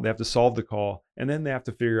call, they have to solve the call, and then they have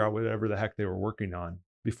to figure out whatever the heck they were working on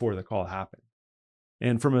before the call happened.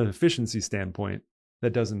 And from an efficiency standpoint,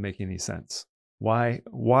 that doesn't make any sense. Why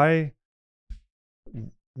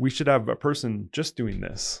we should have a person just doing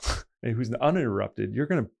this and who's uninterrupted.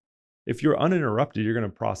 If you're uninterrupted, you're going to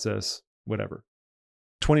process whatever.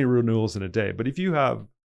 20 renewals in a day. But if you have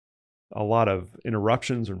a lot of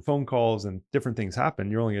interruptions and phone calls and different things happen,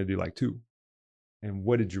 you're only going to do like 2. And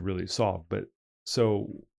what did you really solve? But so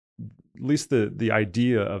at least the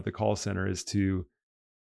idea of the call center is to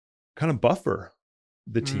kind of buffer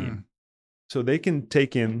the team so they can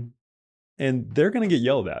take in, and they're going to get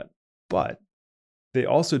yelled at, but they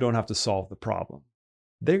also don't have to solve the problem.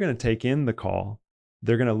 They're going to take in the call.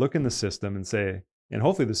 They're going to look in the system and say, and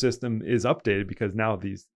hopefully the system is updated because now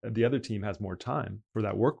the other team has more time for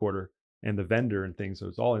that work order and the vendor and things. So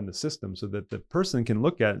it's all in the system so that the person can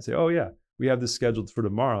look at it and say, oh yeah, we have this scheduled for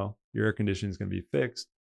tomorrow. Your air conditioning is going to be fixed.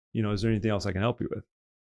 Is there anything else I can help you with?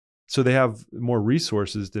 So they have more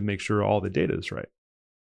resources to make sure all the data is right.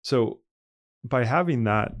 So by having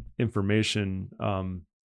that information,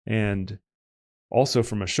 and also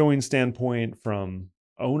from a showing standpoint, from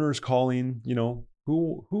owners calling,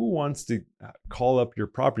 who wants to call up your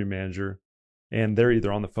property manager and they're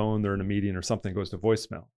either on the phone, they're in a meeting, or something goes to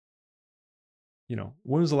voicemail.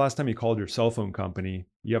 When was the last time you called your cell phone company?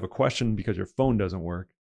 You have a question because your phone doesn't work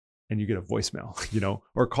and you get a voicemail,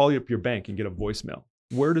 or call up your bank and get a voicemail.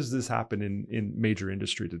 Where does this happen in major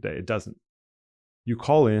industry today? It doesn't. You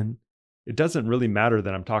call in, it doesn't really matter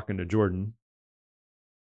that I'm talking to Jordan,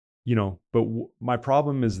 but my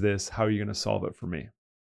problem is this, how are you going to solve it for me?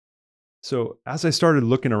 So as I started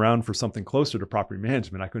looking around for something closer to property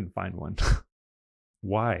management, I couldn't find one.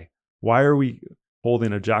 Why? Why are we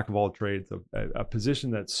holding a jack of all trades, a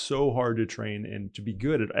position that's so hard to train and to be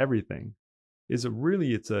good at everything? It's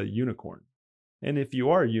a unicorn. And if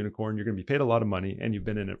you are a unicorn, you're going to be paid a lot of money and you've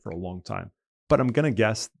been in it for a long time. But I'm going to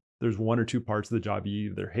guess there's 1 or 2 parts of the job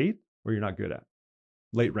you either hate or you're not good at.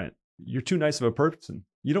 Late rent. You're too nice of a person.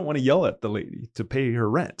 You don't want to yell at the lady to pay her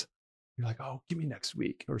rent. You're like, oh, give me next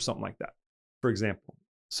week or something like that, for example.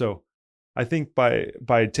 So I think by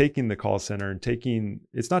taking the call center and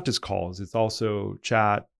it's not just calls, it's also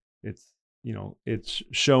chat, it's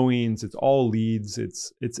showings, it's all leads,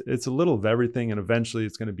 it's a little of everything, and eventually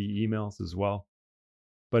it's going to be emails as well.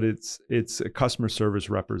 But it's a customer service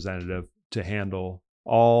representative to handle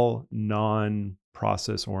all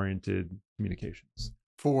non-process oriented communications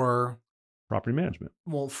for property management.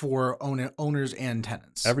 Well, for owners and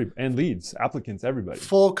tenants. And leads, applicants, everybody.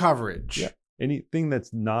 Full coverage. Yeah. Anything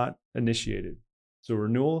that's not initiated. So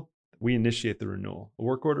renewal, we initiate the renewal. A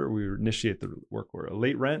work order, we initiate the work order. A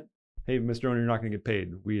late rent, hey, Mr. Owner, you're not going to get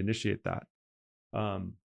paid. We initiate that.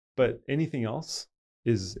 But anything else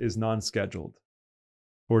is non-scheduled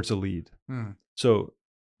or it's a lead. So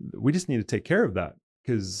we just need to take care of that,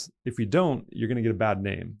 because if we don't, you're going to get a bad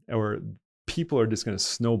name, or people are just going to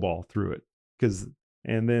snowball through it.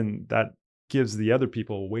 And then that gives the other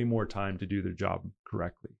people way more time to do their job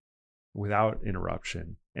correctly without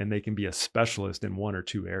interruption. And they can be a specialist in 1 or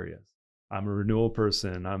 2 areas. I'm a renewal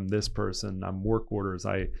person. I'm this person. I'm work orders.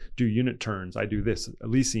 I do unit turns. I do this,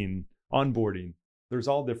 leasing, onboarding. There's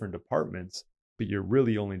all different departments, but you're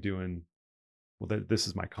really only doing, this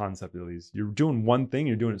is my concept at least. You're doing one thing,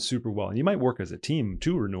 you're doing it super well. And you might work as a team,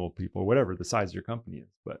 2 renewal people, whatever the size of your company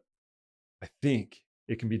is. But I think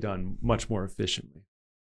it can be done much more efficiently.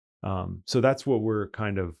 So that's what we're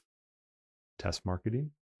kind of test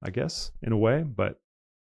marketing, I guess, in a way. But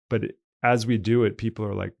as we do it, people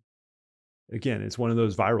are like, again, it's one of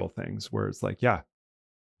those viral things where it's like, yeah,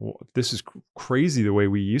 well, this is crazy the way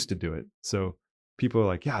we used to do it. So people are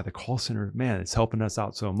like, yeah, the call center, man, it's helping us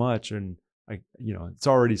out so much. And it's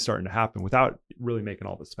already starting to happen without really making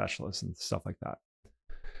all the specialists and stuff like that.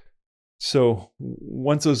 So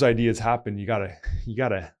once those ideas happen, at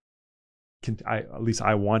least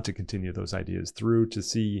I want to continue those ideas through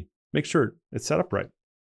to make sure it's set up right.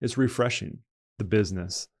 It's refreshing the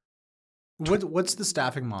business. What's the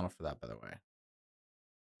staffing model for that, by the way?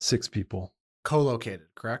 6 people. Co-located,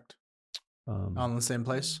 correct? On the same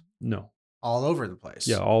place? No. All over the place.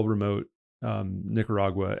 Yeah, all remote,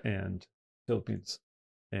 Nicaragua and Philippines.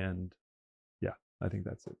 And yeah, I think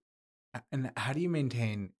that's it. And how do you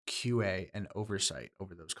maintain QA and oversight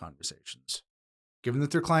over those conversations? Given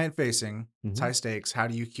that they're client facing, it's high stakes, how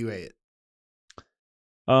do you QA it?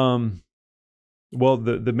 Well,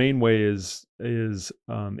 the main way is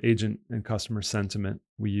agent and customer sentiment.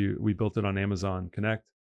 We built it on Amazon Connect,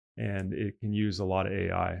 and it can use a lot of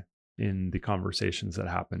AI in the conversations that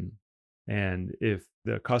happen. And if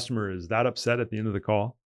the customer is that upset at the end of the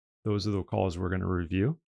call, those are the calls we're going to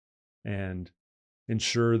review and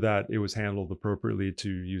ensure that it was handled appropriately to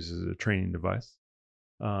use as a training device.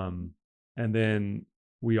 And then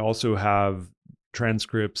we also have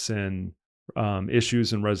transcripts and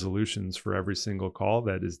issues and resolutions for every single call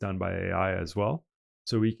that is done by AI as well.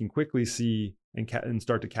 So we can quickly see and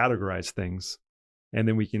start to categorize things And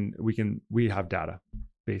then we have data,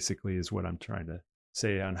 basically, is what I'm trying to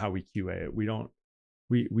say on how we QA it.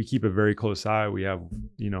 We keep a very close eye. We have,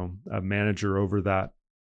 a manager over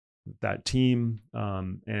that team.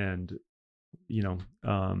 And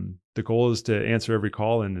the goal is to answer every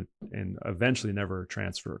call and eventually never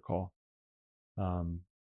transfer a call. And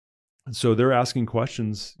so they're asking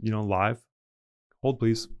questions, live. Hold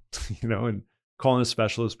please, and calling a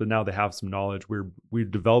specialist. But now they have some knowledge. We're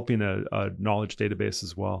developing a knowledge database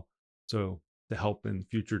as well, so to help in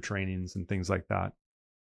future trainings and things like that.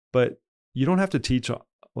 But you don't have to teach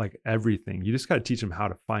like everything. You just got to teach them how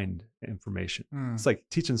to find information. It's like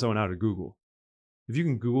teaching someone how to Google. If you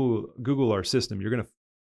can Google our system, you're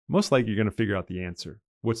most likely figure out the answer.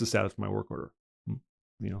 What's the status of my work order?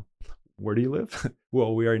 Where do you live?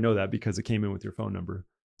 Well, we already know that because it came in with your phone number.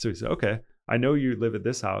 So we said, okay, I know you live at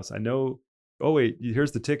this house. I know, oh wait,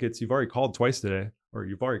 here's the tickets. You've already called twice today, or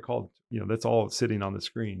you've already called, that's all sitting on the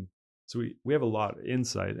screen. So we have a lot of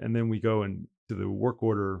insight. And then we go into the work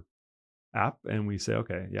order app and we say,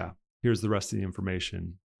 okay, yeah, here's the rest of the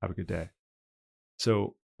information. Have a good day.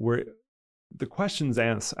 So the questions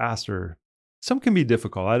asked are, some can be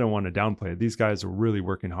difficult. I don't want to downplay it. These guys are really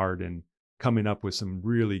working hard and coming up with some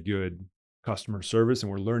really good customer service,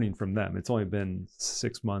 and we're learning from them. It's only been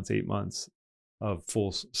 6 months, 8 months of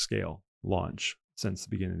full scale launch since the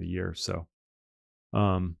beginning of the year. So,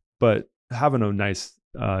 but having a nice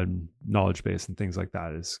knowledge base and things like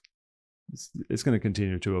that it's going to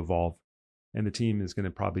continue to evolve, and the team is going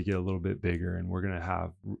to probably get a little bit bigger, and we're going to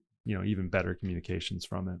have, even better communications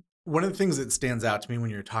from it. One of the things that stands out to me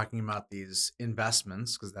when you're talking about these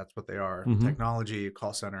investments, because that's what they are, technology,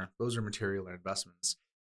 call center, those are material investments,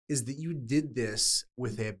 is that you did this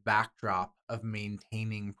with a backdrop of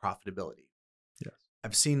maintaining profitability. Yes.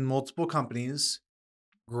 I've seen multiple companies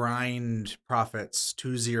grind profits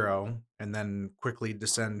to zero and then quickly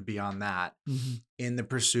descend beyond that in the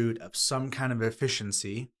pursuit of some kind of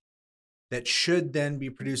efficiency that should then be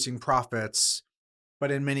producing profits,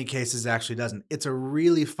 but in many cases actually doesn't. It's a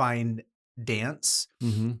really fine dance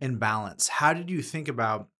and balance. How did you think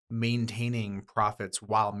about maintaining profits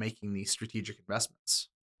while making these strategic investments?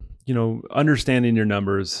 Understanding your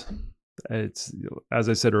numbers, it's, as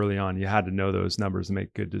I said early on, you had to know those numbers and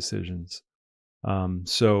make good decisions.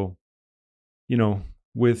 So,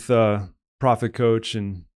 with Profit Coach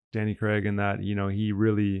and Danny Craig and that, he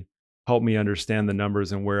really helped me understand the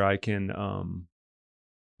numbers and where I can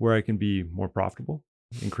be more profitable,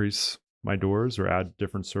 increase my doors or add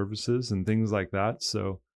different services and things like that.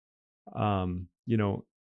 So,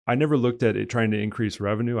 I never looked at it trying to increase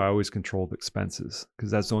revenue. I always controlled expenses because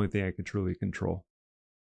that's the only thing I could truly control.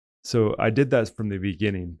 So I did that from the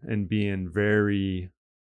beginning and being very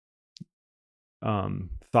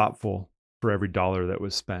thoughtful for every dollar that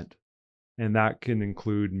was spent. And that can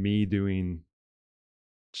include me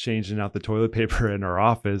changing out the toilet paper in our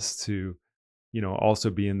office to, also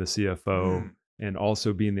being the CFO and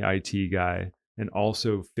also being the IT guy and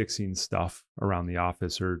also fixing stuff around the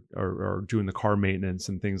office or doing the car maintenance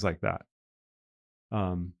and things like that.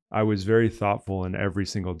 I was very thoughtful in every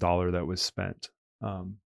single dollar that was spent.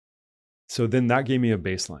 So then that gave me a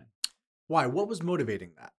baseline. Why? What was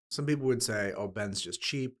motivating that? Some people would say, oh, Ben's just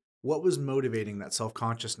cheap. What was motivating that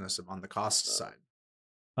self-consciousness on the cost side?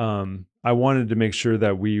 I wanted to make sure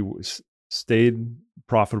that we stayed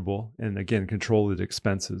profitable and, again, controlled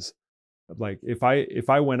expenses. Like if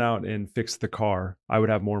I went out and fixed the car, I would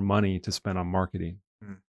have more money to spend on marketing.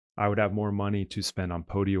 I would have more money to spend on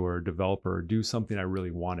Podio or a developer or do something I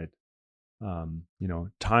really wanted. There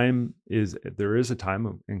is a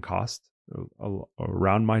time and cost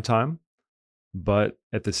around my time, but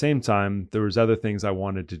at the same time, there was other things I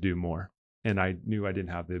wanted to do more, and I knew I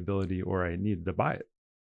didn't have the ability or I needed to buy it.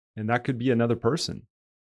 And that could be another person.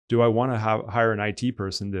 Do I want to hire an IT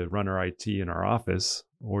person to run our IT in our office,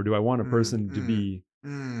 or do I want a person to be,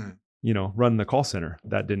 run the call center?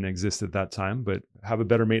 That didn't exist at that time, but have a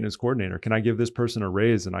better maintenance coordinator. Can I give this person a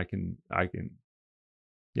raise and I can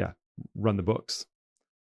run the books?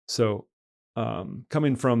 So,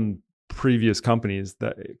 coming from previous companies,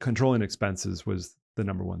 that controlling expenses was the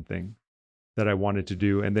number one thing that I wanted to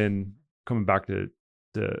do. And then coming back to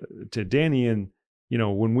Danny, and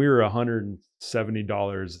when we were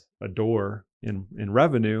 $170 a door in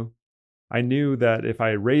revenue, I knew that if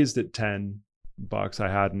I raised it $10, I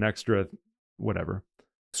had an extra whatever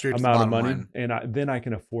amount of money, line. And then I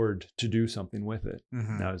can afford to do something with it.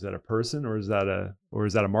 Now, is that a person or is that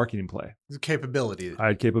a marketing play? It's a capability. I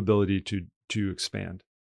had capability to expand.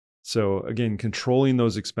 So again, controlling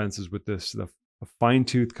those expenses with a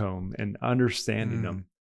fine-tooth comb and understanding them.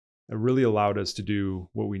 it really allowed us to do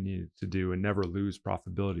what we needed to do and never lose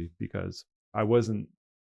profitability, because I wasn't,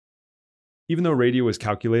 even though radio was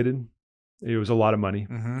calculated, it was a lot of money.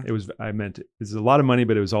 Mm-hmm. It was a lot of money,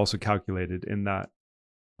 but it was also calculated in that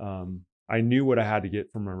I knew what I had to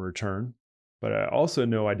get from a return, but I also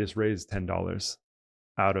know I just raised $10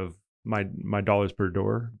 out of my dollars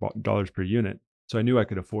per unit. So I knew I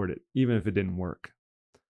could afford it, even if it didn't work.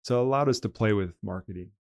 So it allowed us to play with marketing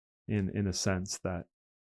in a sense that,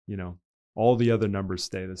 all the other numbers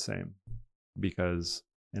stay the same,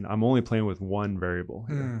 and I'm only playing with one variable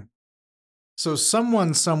here. So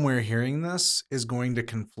someone somewhere hearing this is going to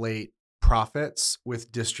conflate profits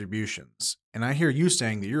with distributions. And I hear you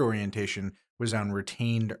saying that your orientation was on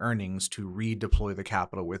retained earnings to redeploy the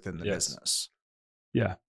capital within the Yes. business.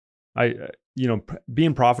 Yeah.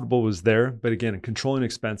 Being profitable was there, but again, controlling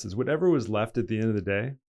expenses, whatever was left at the end of the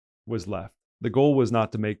day was left. The goal was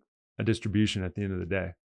not to make a distribution at the end of the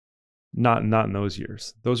day. Not in those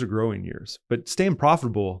years. Those are growing years. But staying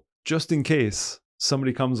profitable, just in case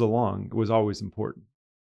somebody comes along, was always important.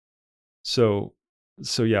 So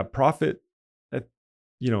yeah, profit.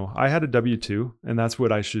 I had a W-2, and that's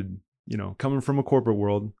what I should. Coming from a corporate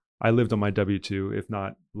world, I lived on my W-2, if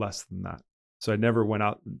not less than that. So I never went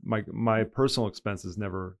out. My personal expenses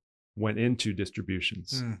never went into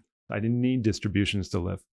distributions. I didn't need distributions to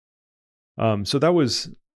live. So that was.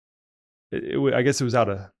 I guess it was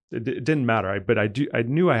it didn't matter. But I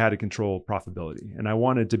knew I had to control profitability, and I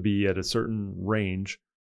wanted to be at a certain range,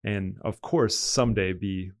 and of course someday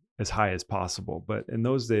be as high as possible. But in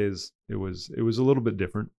those days, it was a little bit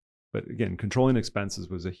different. But again, controlling expenses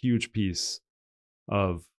was a huge piece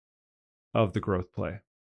of the growth play,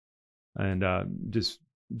 and just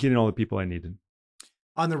getting all the people I needed.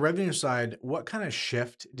 On the revenue side, what kind of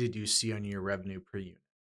shift did you see on your revenue per unit?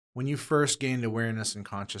 When you first gained awareness and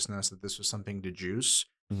consciousness that this was something to juice,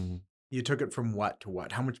 you took it from what to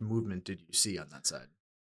what? How much movement did you see on that side?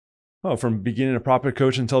 Oh, from beginning of Profit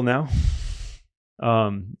Coach until now,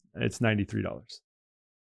 it's $93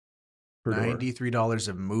 per door. $93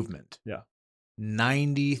 of movement. Yeah.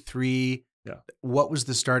 93. Yeah. What was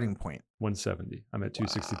the starting point? 170. I'm at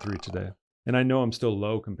 263 today. And I know I'm still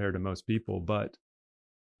low compared to most people, but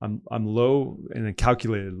I'm low, and a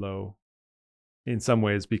calculated low in some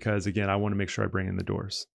ways, because again, I want to make sure I bring in the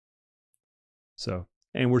doors. So,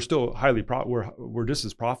 and we're still we're just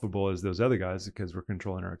as profitable as those other guys because we're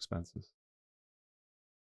controlling our expenses.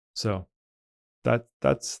 So that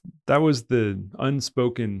was the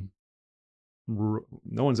unspoken.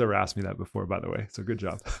 No one's ever asked me that before, by the way. So good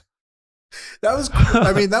job. That was cool.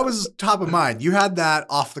 I mean, that was top of mind. You had that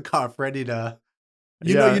off the cuff, ready to,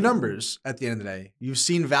 know your numbers at the end of the day. You've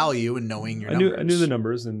seen value in knowing your numbers. I knew the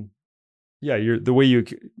numbers, and yeah, the way you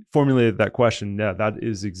formulated that question, yeah, that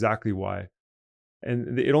is exactly why.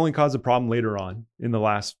 And it only caused a problem later on in the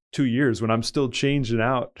last 2 years when I'm still changing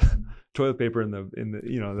out toilet paper in the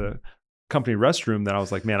the company restroom, that I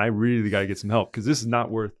was like, man, I really got to get some help, because this is not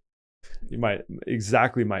worth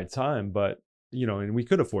exactly my time, but and we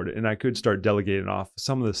could afford it, and I could start delegating off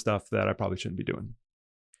some of the stuff that I probably shouldn't be doing.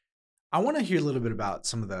 I want to hear a little bit about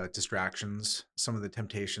some of the distractions, some of the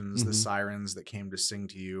temptations, the sirens that came to sing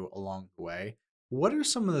to you along the way. What are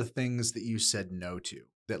some of the things that you said no to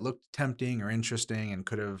that looked tempting or interesting and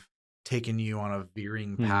could have taken you on a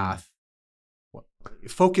veering path?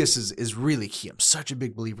 Focus is really key. I'm such a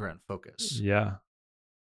big believer in focus. Yeah.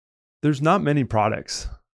 There's not many products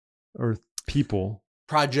or people.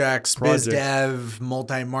 Projects, biz dev,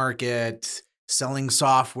 multi-market, selling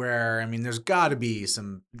software. I mean, there's got to be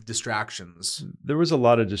some distractions. There was a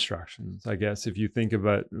lot of distractions, I guess, if you think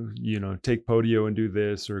about, take Podio and do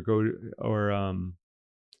this, or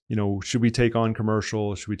should we take on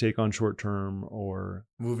commercial? Should we take on short term, or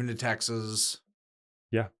move into Texas?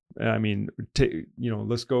 Yeah. I mean,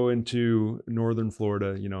 let's go into Northern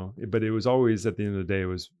Florida, but it was always, at the end of the day, it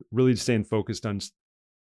was really staying focused on,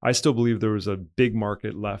 I still believe there was a big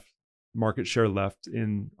market share left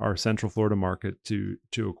in our Central Florida market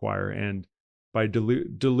to acquire. And by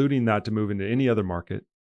diluting that to move into any other market,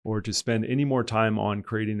 or to spend any more time on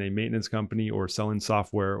creating a maintenance company or selling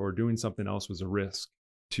software or doing something else, was a risk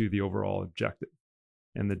to the overall objective.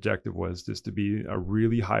 And the objective was just to be a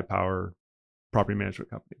really high power property management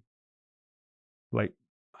company, like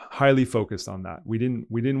highly focused on that. We didn't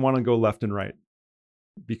want to go left and right,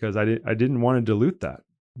 because I didn't want to dilute that.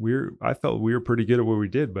 I felt we were pretty good at what we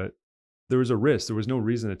did, but there was a risk. There was no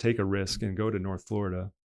reason to take a risk and go to North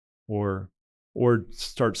Florida, or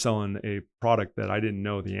start selling a product that I didn't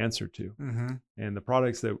know the answer to. And the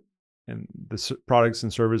products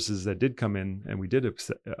and services that did come in and we did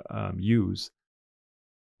use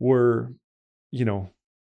were,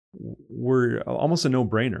 were almost a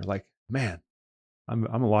no-brainer. Like, man, I'm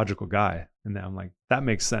a logical guy, and I'm like, that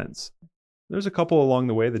makes sense. There's a couple along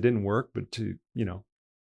the way that didn't work, but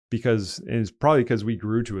because it's probably because we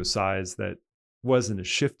grew to a size that wasn't as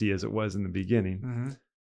shifty as it was in the beginning. Mm-hmm.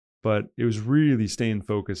 But it was really staying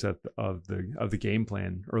focused of the game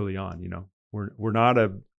plan early on. We're not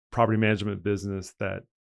a property management business that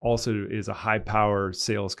also is a high power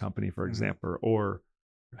sales company, for example, or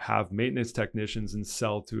have maintenance technicians and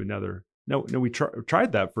sell to another. No, we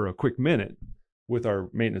tried that for a quick minute with our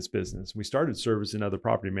maintenance business. We started servicing other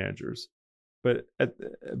property managers, but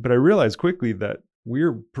I realized quickly that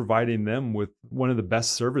we're providing them with one of the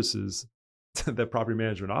best services that property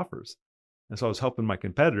management offers. And so I was helping my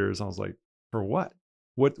competitors. I was like, for what?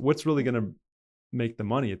 What's really going to make the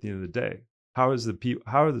money at the end of the day? How are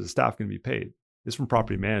the staff going to be paid? It's from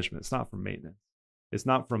property management. It's not from maintenance. It's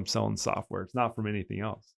not from selling software. It's not from anything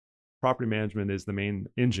else. Property management is the main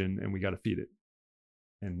engine, and we got to feed it,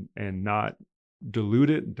 and not dilute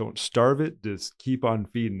it. Don't starve it. Just keep on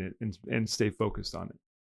feeding it and stay focused on it.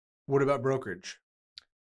 What about brokerage?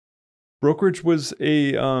 Brokerage was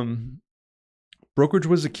a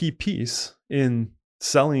key piece in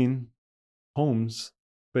selling homes,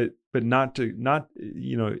 but not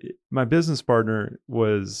my business partner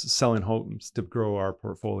was selling homes to grow our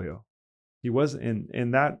portfolio. He was,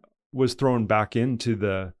 and that was thrown back into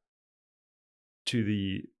the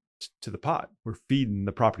pot. We're feeding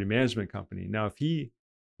the property management company. Now, if he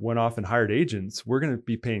went off and hired agents, we're going to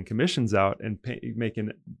be paying commissions out and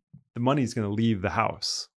making the money's going to leave the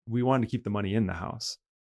house. We wanted to keep the money in the house.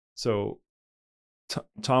 So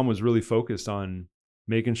Tom was really focused on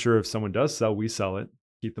making sure if someone does sell, we sell it,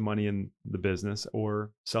 keep the money in the business,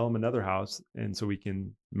 or sell them another house, and so we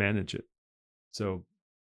can manage it. So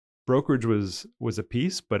brokerage was a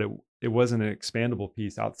piece, but it wasn't an expandable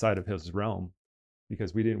piece outside of his realm,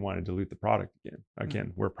 because we didn't want to dilute the product again.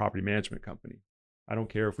 Again, we're a property management company. I don't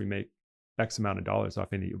care if we make X amount of dollars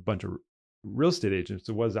off a bunch of real estate agents.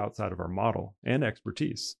 It was outside of our model and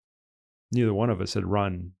expertise. Neither one of us had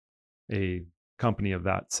run a company of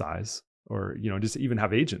that size, or just even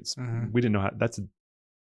have agents. We didn't know how.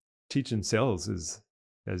 Teaching sales is,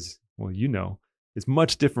 as well, it's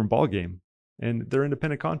much different ball game, and they're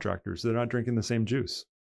independent contractors. So they're not drinking the same juice.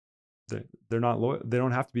 They're not loyal. They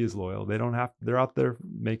don't have to be as loyal. They're out there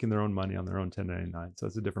making their own money on their own 1099. So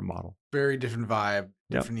it's a different model. Very different vibe,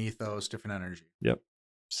 different ethos, different energy. Yep.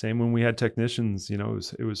 Same when we had technicians,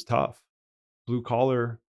 it was tough. Blue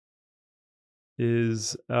collar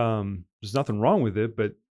is, there's nothing wrong with it,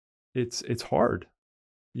 but it's hard.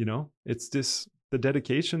 It's just the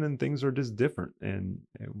dedication and things are just different. And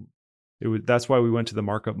that's why we went to the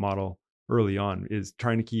markup model early on, is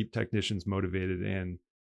trying to keep technicians motivated and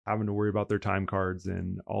having to worry about their time cards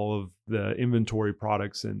and all of the inventory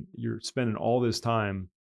products. And you're spending all this time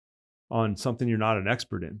on something you're not an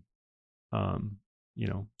expert in.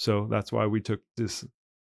 So that's why we took this.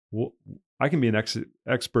 Well, I can be an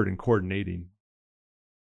expert in coordinating,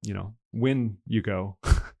 when you go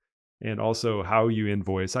and also how you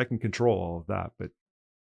invoice. I can control all of that. But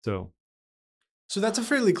so that's a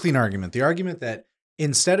fairly clean argument. The argument that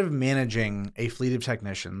instead of managing a fleet of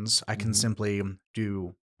technicians, I can simply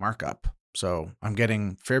do markup. So I'm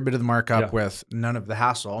getting a fair bit of the markup with none of the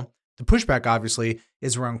hassle. The pushback, obviously,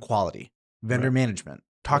 is around quality, vendor management.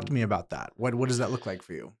 Talk to me about that. What does that look like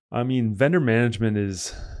for you? I mean, vendor management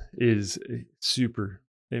is super.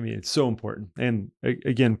 I mean, it's so important. And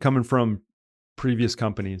again, coming from previous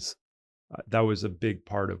companies, that was a big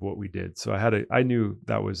part of what we did. So I knew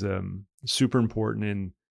that was super important,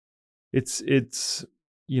 and it's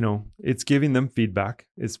giving them feedback,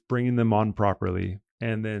 it's bringing them on properly,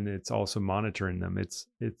 and then it's also monitoring them. It's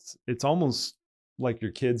almost like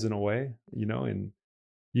your kids in a way, and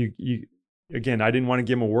you again, I didn't want to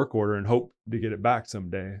give them a work order and hope to get it back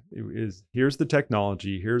someday. It is, here's the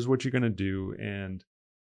technology, here's what you're going to do, and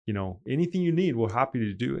anything you need, we're happy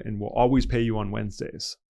to do, and we'll always pay you on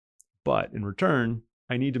Wednesdays. But in return,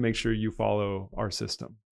 I need to make sure you follow our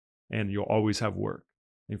system, and you'll always have work.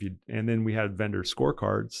 And then we had vendor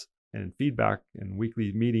scorecards and feedback and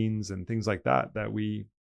weekly meetings and things like that we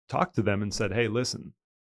talked to them and said, hey, listen,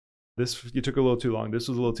 you took a little too long. This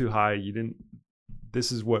was a little too high.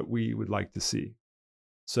 This is what we would like to see.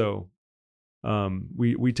 So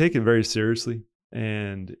we take it very seriously,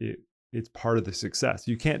 and it's part of the success.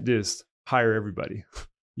 You can't just hire everybody.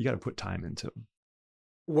 You got to put time into them.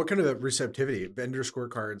 What kind of receptivity? Vendor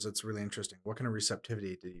scorecards, that's really interesting. What kind of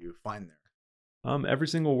receptivity did you find there? Every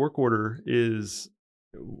single work order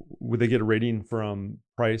would they get a rating from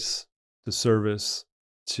price to service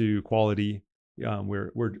to quality.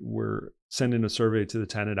 We're send in a survey to the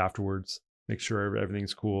tenant afterwards, make sure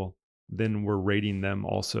everything's cool. Then we're rating them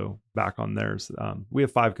also back on theirs. We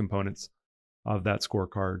have 5 components of that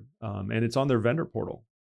scorecard, and it's on their vendor portal.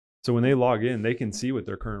 So when they log in, they can see what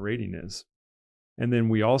their current rating is. And then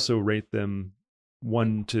we also rate them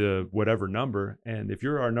 1 to whatever number. And if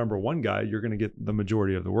you're our number 1 guy, you're going to get the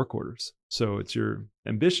majority of the work orders. So it's your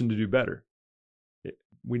ambition to do better.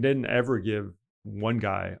 We didn't ever give one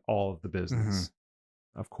guy all of the business,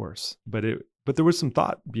 of course, but there was some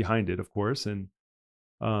thought behind it, of course. And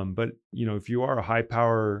but if you are a high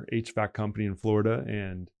power HVAC company in Florida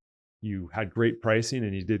and you had great pricing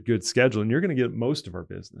and you did good scheduling, you're going to get most of our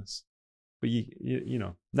business. But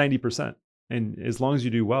you 90%. And as long as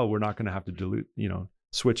you do well, we're not going to have to dilute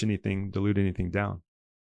dilute anything down.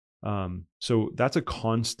 So that's a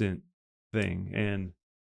constant thing. And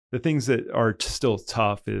the things that are still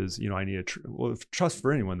tough is, I need trust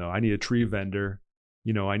for anyone though. I need a tree vendor.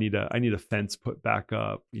 I need a fence put back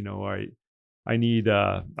up. I need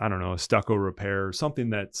I don't know, a stucco repair or something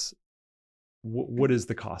that's what is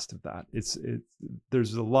the cost of that?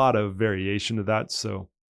 There's a lot of variation of that. So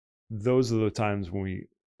those are the times when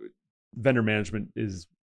vendor management is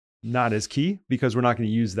not as key, because we're not going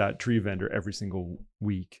to use that tree vendor every single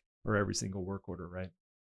week or every single work order, right?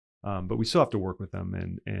 But we still have to work with them,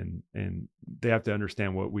 and they have to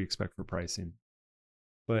understand what we expect for pricing.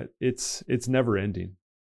 But it's never ending.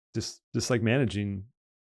 Just like managing,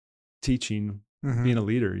 teaching, being a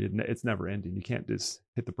leader, it's never ending. You can't just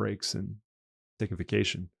hit the brakes and take a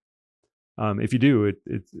vacation. If you do,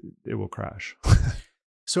 it will crash.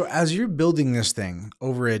 So as you're building this thing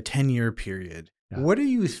over a 10-year period, what are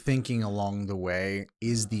you thinking along the way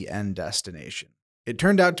is the end destination? It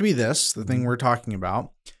turned out to be the thing we're talking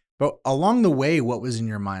about. But along the way, what was in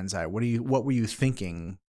your mind's eye? What were you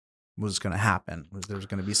thinking was going to happen? Was there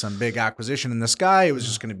going to be some big acquisition in the sky? It was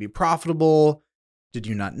just going to be profitable. Did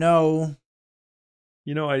you not know?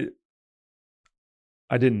 I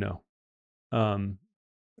didn't know.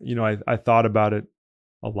 I thought about it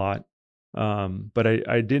a lot. But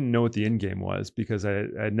I didn't know what the end game was, because I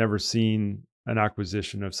had never seen an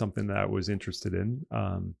acquisition of something that I was interested in.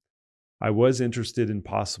 I was interested in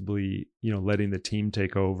possibly, letting the team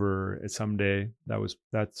take over someday.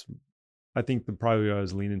 That's I think probably I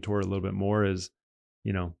was leaning toward a little bit more is,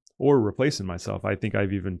 or replacing myself. I think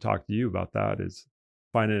I've even talked to you about that, is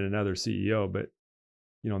finding another CEO. But,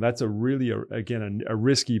 that's a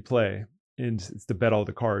risky play. And it's to bet all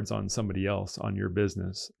the cards on somebody else, on your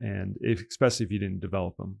business. And especially if you didn't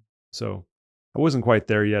develop them. So I wasn't quite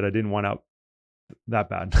there yet. I didn't want out that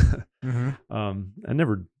bad. I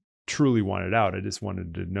never truly wanted out. I just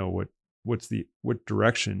wanted to know what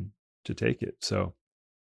direction to take it. So,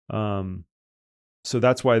 so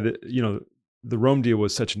that's why the Rhome deal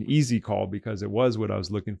was such an easy call, because it was what I was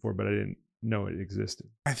looking for, but I didn't know it existed.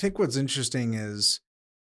 I think what's interesting is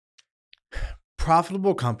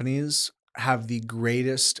profitable companies have the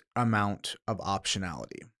greatest amount of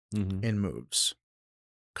optionality in moves.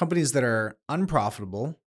 Companies that are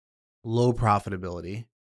unprofitable, low profitability,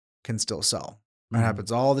 can still sell. That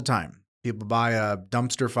happens all the time. People buy a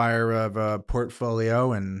dumpster fire of a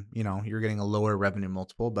portfolio and, you're getting a lower revenue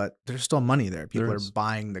multiple, but there's still money there. People are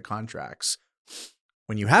buying the contracts.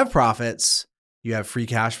 When you have profits, you have free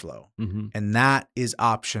cash flow. And that is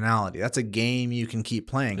optionality. That's a game you can keep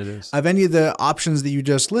playing. It is. Of any of the options that you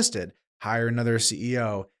just listed, hire another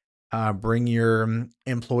CEO, bring your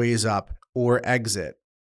employees up, or exit.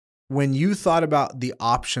 When you thought about the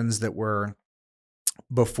options that were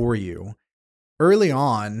before you, early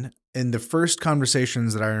on in the first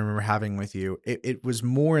conversations that I remember having with you, it was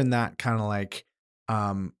more in that kind of like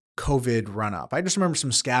COVID run up. I just remember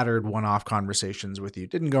some scattered one-off conversations with you.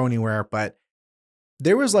 Didn't go anywhere, but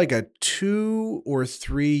there was like a 2 or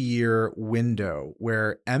 3 year window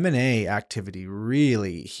where M&A activity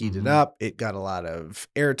really heated up. It got a lot of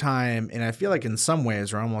airtime. And I feel like in some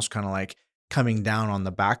ways we're almost kind of like coming down on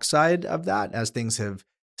the backside of that as things have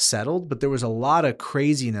settled. But there was a lot of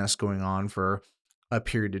craziness going on for a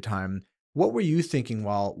period of time. What were you thinking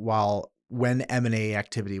when M&A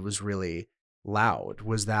activity was really loud?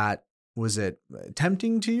 Was it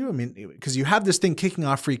tempting to you? I mean, because you have this thing kicking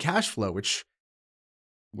off free cash flow, which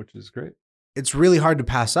is great. It's really hard to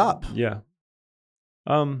pass up. Yeah.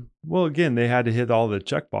 Well, again, they had to hit all the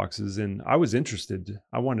check boxes, and I was interested.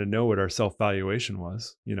 I wanted to know what our self-valuation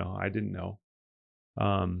was. I didn't know.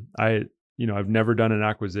 I've never done an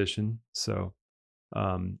acquisition. So,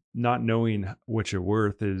 not knowing what you're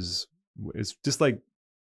worth is just like,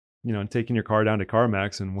 taking your car down to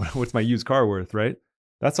CarMax and what's my used car worth, right?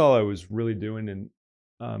 That's all I was really doing. And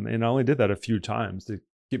I only did that a few times to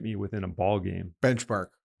get me within a ball game. Benchmark.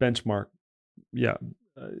 yeah.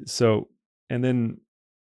 So and then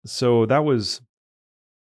so that was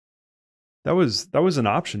an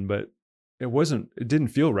option, but it didn't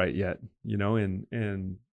feel right yet,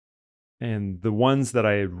 and the ones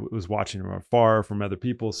that was watching from afar from other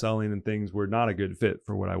people selling and things were not a good fit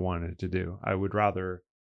for what I wanted to do. I would rather,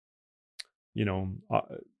 you know,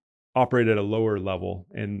 operate at a lower level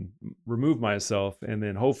and remove myself, and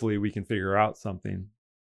then hopefully we can figure out something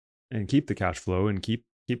and keep the cash flow and keep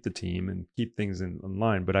the team and keep things in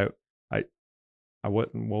line. But I I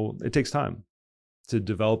wasn't. Well, it takes time to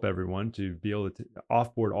develop everyone to be able to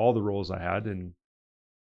offboard all the roles I had, and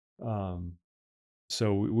um,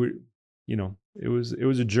 so it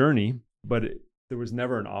was a journey, but there was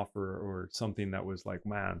never an offer or something that was like,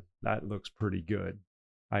 man, that looks pretty good.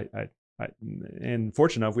 I, I, and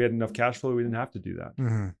fortunate enough, we had enough cash flow, we didn't have to do that.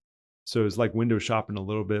 Mm-hmm. So it's like window shopping a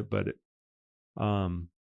little bit, but um,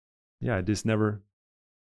 yeah, I just never.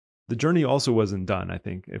 The journey also wasn't done. I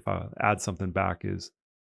think if I add something back is,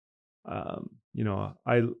 I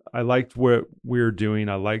liked what we were doing.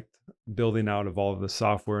 I liked building out of all of the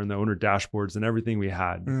software and the owner dashboards and everything we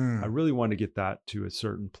had. I Mm. really wanted to get that to a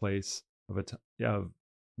certain place of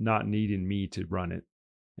not needing me to run it.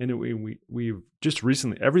 And we've just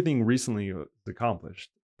recently, everything recently was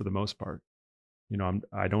accomplished for the most part.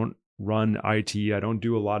 I don't run IT. I don't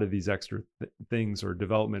do a lot of these extra things or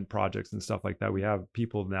development projects and stuff like that. We have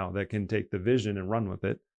people now that can take the vision and run with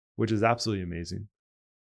it, which is absolutely amazing.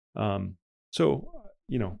 So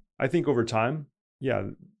I think over time, yeah,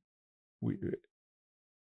 we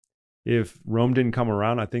if Rome didn't come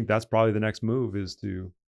around, I think that's probably the next move is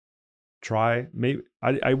to try. Maybe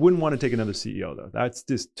I wouldn't want to take another CEO though. That's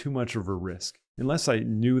just too much of a risk. Unless I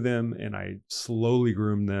knew them and I slowly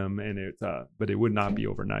groomed them, but it would not be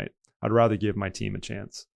overnight. I'd rather give my team a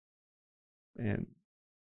chance and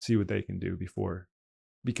see what they can do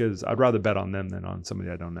because I'd rather bet on them than on somebody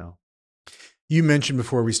I don't know. You mentioned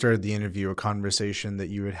before we started the interview a conversation that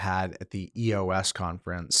you had had at the EOS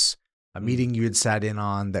conference, a meeting you had sat in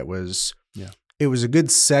on that was Yeah. it was a good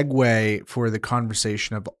segue for the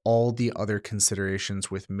conversation of all the other considerations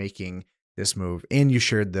with making this move. And you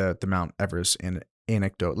shared the Mount Everest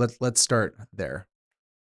anecdote. Let's start there.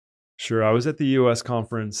 Sure. I was at the US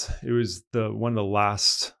conference. It was one of the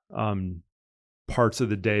last parts of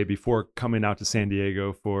the day before coming out to San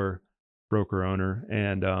Diego for broker owner,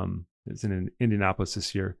 and it's in Indianapolis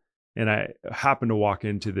this year. And I happened to walk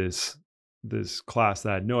into this class that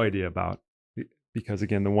I had no idea about because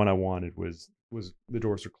again, the one I wanted was the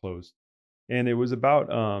doors are closed, and it was about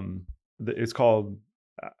it's called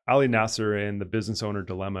Ali Nasser and the Business Owner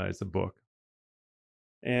Dilemma. It's a book,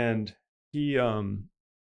 and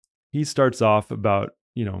he starts off about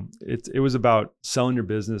it was about selling your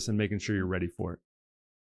business and making sure you're ready for it.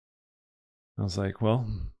 I was like, well,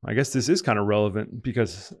 I guess this is kind of relevant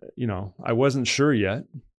because, I wasn't sure yet,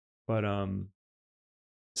 but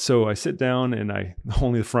so I sit down and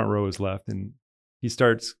only the front row is left, and he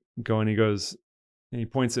starts going, he goes, and he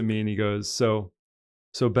points at me and he goes, so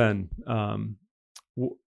Ben,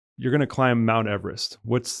 you're going to climb Mount Everest.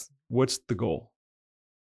 What's the goal?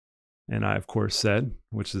 And I, of course, said,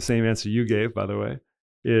 which is the same answer you gave, by the way,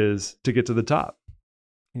 is to get to the top.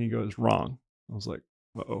 And he goes, wrong. I was like,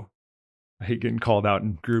 uh-oh. I hate getting called out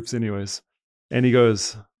in groups anyways. And he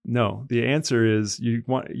goes, no, the answer is you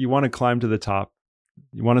want to climb to the top,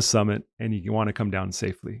 you want to summit, and you want to come down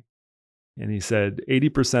safely. And he said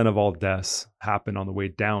 80% of all deaths happen on the way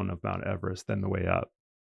down of Mount Everest than the way up.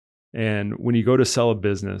 And when you go to sell a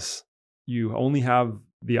business, you only have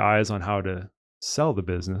the eyes on how to sell the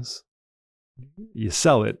business. You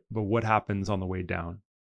sell it, but what happens on the way down?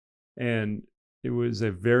 And it was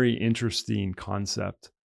a very interesting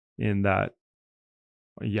concept in that,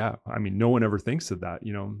 yeah, I mean, no one ever thinks of that.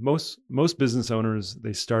 Most business owners,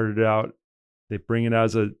 they started out, they bring it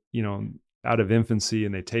as out of infancy,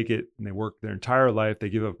 and they take it and they work their entire life. They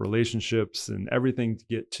give up relationships and everything to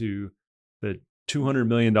get to the $200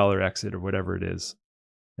 million exit or whatever it is.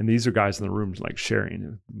 And these are guys in the rooms like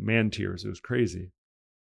sharing, man tears. It was crazy.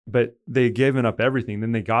 But they given up everything.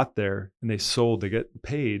 Then they got there and they sold, they get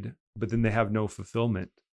paid, but then they have no fulfillment.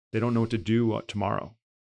 They don't know what to do tomorrow.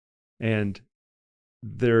 And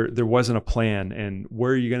there wasn't a plan. And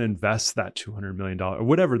where are you going to invest that $200 million or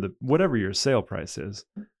whatever your sale price is?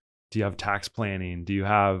 Do you have tax planning? Do you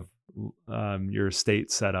have your estate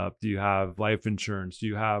set up? Do you have life insurance?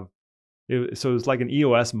 So it's like an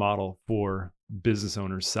EOS model for business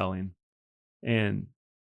owners selling. And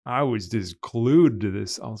I was just glued to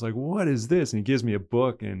this. I was like, what is this? And he gives me a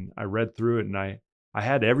book, and I read through it, and I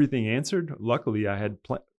had everything answered. Luckily, I had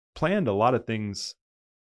planned a lot of things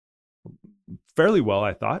fairly well,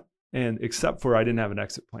 I thought. And except for I didn't have an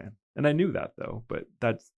exit plan. And I knew that though, but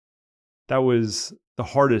that was the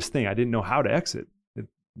hardest thing. I didn't know how to exit. It,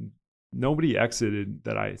 Nobody exited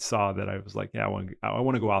that I saw that I was like, yeah, I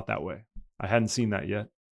want to go out that way. I hadn't seen that yet.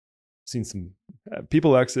 Seen some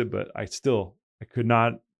people exit, but I could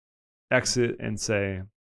not exit and say,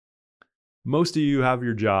 most of you have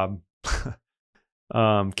your job.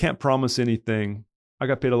 Can't promise anything. I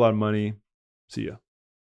got paid a lot of money. See ya.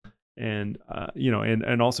 And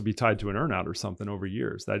and also be tied to an earnout or something over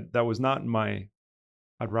years. That was not my.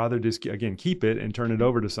 I'd rather just again keep it and turn it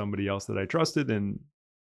over to somebody else that I trusted, and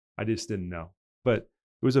I just didn't know. But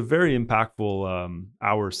it was a very impactful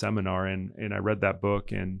hour seminar, and I read that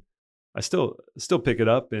book, and I still pick it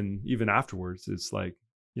up, and even afterwards, it's like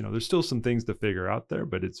there's still some things to figure out there,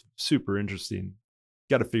 but it's super interesting.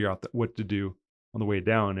 Got to figure out what to do on the way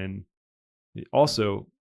down, and also,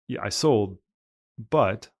 yeah, I sold,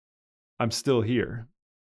 but I'm still here.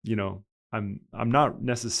 I'm not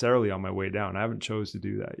necessarily on my way down. I haven't chose to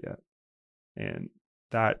do that yet. And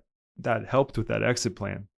that helped with that exit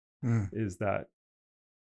plan is that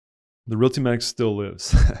the Realty Medic still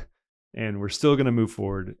lives and we're still going to move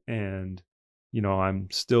forward. And, I'm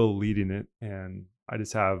still leading it. And I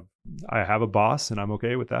have a boss and I'm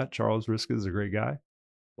okay with that. Charles Riska is a great guy.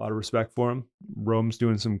 A lot of respect for him. Rhome's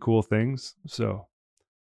doing some cool things. So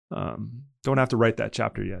don't have to write that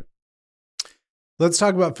chapter yet. Let's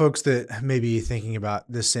talk about folks that may be thinking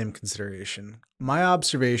about this same consideration. My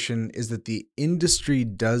observation is that the industry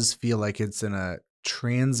does feel like it's in a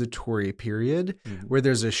transitory period where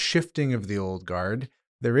there's a shifting of the old guard.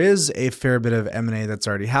 There is a fair bit of M&A that's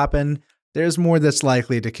already happened. There's more that's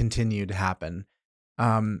likely to continue to happen.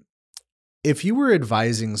 If you were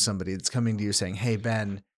advising somebody that's coming to you saying, hey,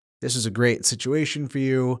 Ben, this is a great situation for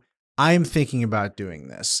you. I'm thinking about doing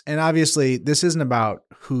this. And obviously, this isn't about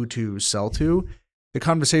who to sell to. The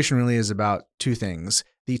conversation really is about two things: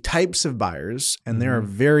 the types of buyers, and there are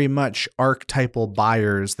very much archetypal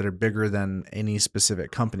buyers that are bigger than any specific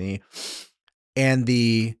company, and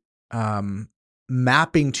the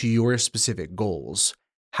mapping to your specific goals.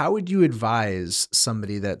 How would you advise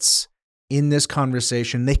somebody that's in this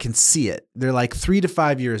conversation? They can see it. They're like 3 to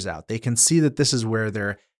 5 years out. They can see that this is where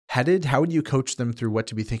they're headed. How would you coach them through what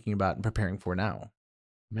to be thinking about and preparing for now?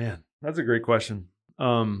 Man, that's a great question.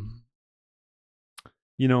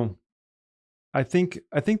 I think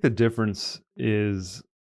the difference is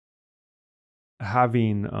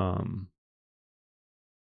having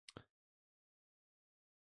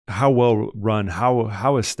how well run,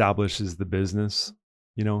 how established is the business?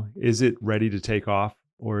 Is it ready to take off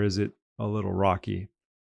or is it a little rocky?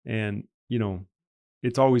 And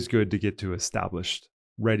it's always good to get to established,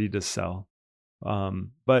 ready to sell.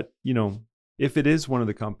 But if it is one of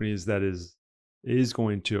the companies that is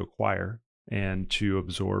going to acquire and to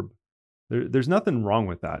absorb, there's nothing wrong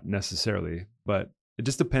with that necessarily, but it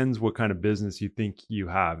just depends what kind of business you think you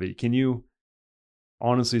have. Can you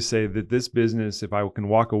honestly say that this business, if I can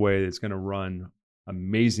walk away, it's going to run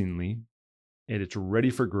amazingly and it's ready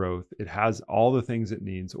for growth, it has all the things it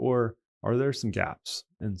needs, or are there some gaps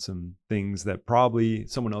and some things that probably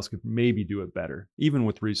someone else could maybe do it better, even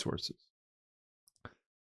with resources?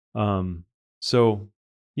 So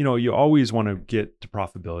you always want to get to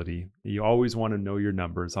profitability. You always want to know your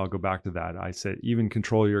numbers. I'll go back to that. I said, even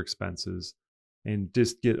control your expenses and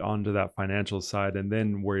just get onto that financial side and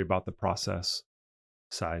then worry about the process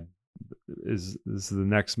side is the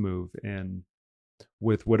next move. And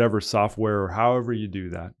with whatever software or however you do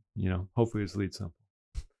that, hopefully it's lead simple.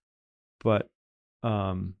 But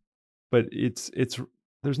it's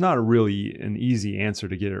there's not really an easy answer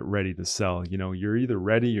to get it ready to sell. You're either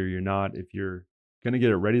ready or you're not. If you're going to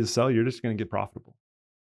get it ready to sell, you're just going to get profitable.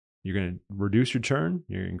 You're going to reduce your churn,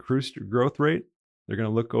 you're going to increase your growth rate. They're going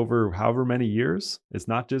to look over however many years. It's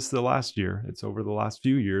not just the last year, it's over the last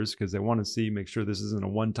few years, because they want to make sure this isn't a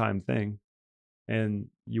one-time thing. And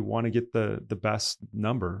you want to get the best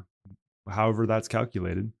number, however that's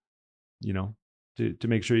calculated, to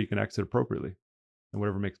make sure you can exit appropriately and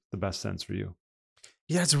whatever makes the best sense for you.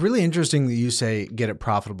 Yeah, it's really interesting that you say get it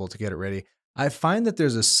profitable to get it ready. I find that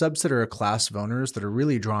there's a subset or a class of owners that are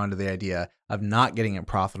really drawn to the idea of not getting it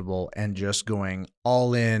profitable and just going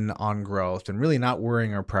all in on growth and really not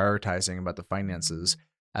worrying or prioritizing about the finances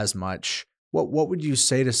as much. What would you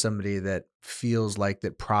say to somebody that feels like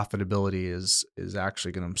that profitability is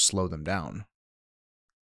actually going to slow them down?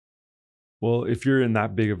 Well, if you're in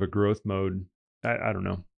that big of a growth mode, I don't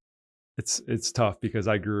know. It's tough because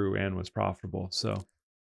I grew and was profitable. So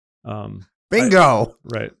bingo.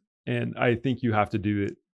 Right. And I think you have to do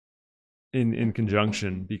it in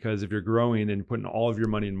conjunction, because if you're growing and putting all of your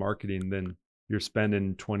money in marketing, then you're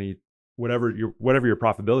spending 20, whatever your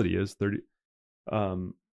profitability is, 30,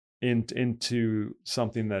 into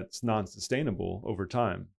something that's non-sustainable over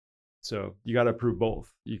time. So you got to prove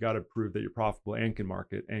both. You got to prove that you're profitable and can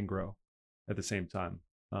market and grow at the same time.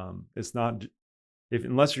 It's not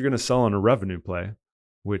unless you're going to sell on a revenue play,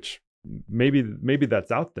 which maybe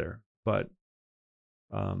that's out there, but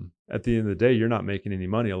at the end of the day, you're not making any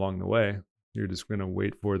money along the way. You're just going to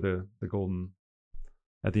wait for the golden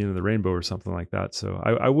at the end of the rainbow or something like that. So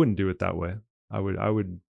I wouldn't do it that way. I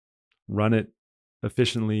would run it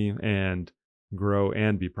efficiently and grow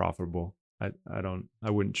and be profitable. I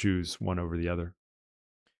wouldn't choose one over the other.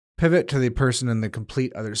 Pivot to the person in the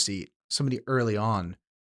complete other seat. Somebody early on,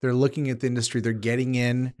 they're looking at the industry, they're getting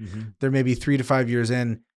in, they're maybe 3 to 5 years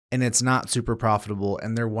in, and it's not super profitable,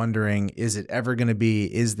 and they're wondering, is it ever going to be?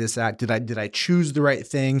 Is this did I choose the right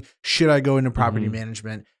thing? Should I go into property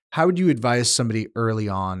management? How would you advise somebody early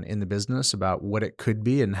on in the business about what it could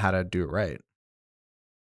be and how to do it right?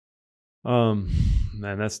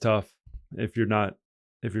 Man, that's tough. If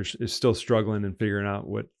you're still struggling and figuring out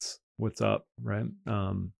what's up, right?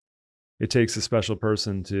 It takes a special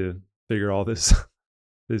person to figure all this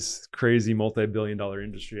this crazy multi-billion-dollar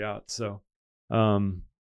industry out. So, I'm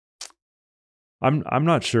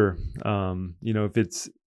not sure. If it's,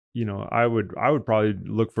 I would probably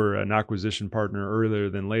look for an acquisition partner earlier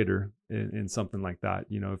than later in something like that.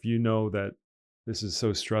 If you know that this is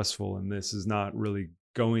so stressful and this is not really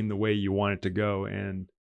going the way you want it to go, and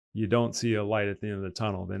you don't see a light at the end of the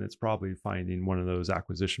tunnel, then it's probably finding one of those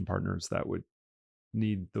acquisition partners that would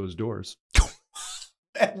need those doors.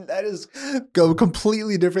 And that is go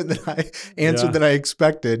completely different than I answered than I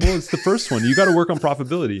expected. Well, it's the first one. You got to work on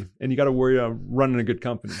profitability, and you got to worry about running a good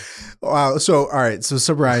company. Wow. So, all right. So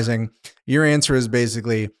summarizing, your answer is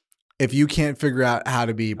basically, if you can't figure out how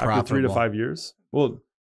to be profitable. After 3 to 5 years. Well,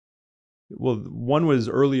 one was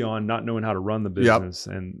early on not knowing how to run the business,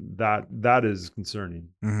 and that is concerning.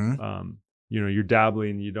 You're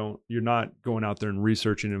dabbling, you're not going out there and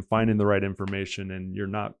researching and finding the right information, and you're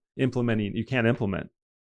not implementing. You can't implement.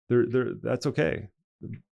 That's okay.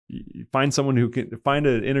 You find someone who can find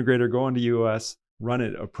an integrator, go into US, run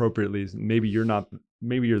it appropriately. Maybe you're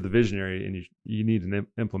the visionary and you need an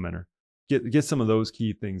implementer. Get some of those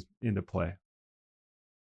key things into play.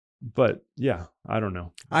 But yeah, I don't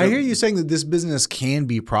know. I hear you saying that this business can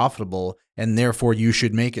be profitable and therefore you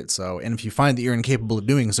should make it so. And if you find that you're incapable of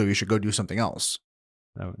doing so, you should go do something else.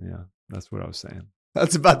 Yeah, that's what I was saying.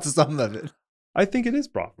 That's about the sum of it. I think it is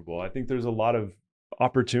profitable. I think there's a lot of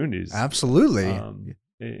opportunities. Absolutely.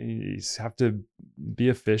 You just have to be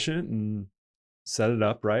efficient and set it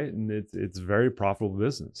up right. And it's very profitable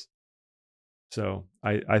business. So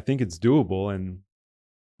I think it's doable. And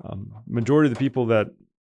majority of the people that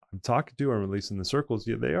I'm talking to, or at least in the circles,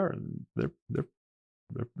 yeah, they are.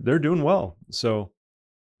 They're doing well. So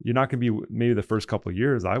you're not going to be maybe the first couple of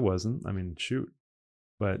years. I wasn't. I mean, shoot.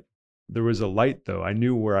 But there was a light, though. I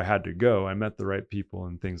knew where I had to go. I met the right people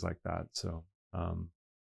and things like that. So,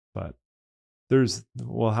 but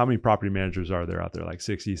how many property managers are there out there? Like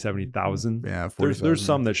 60, 70,000? Yeah, 40,000. There's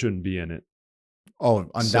some that shouldn't be in it. Oh,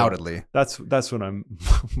 undoubtedly. So that's what I'm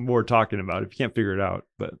more talking about. If you can't figure it out,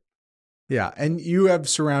 but. Yeah, and you have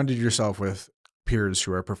surrounded yourself with peers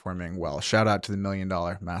who are performing well. Shout out to the $1 Million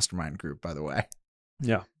Mastermind group, by the way.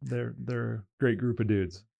 Yeah, they're a great group of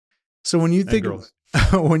dudes. So when you think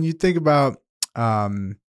about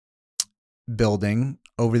building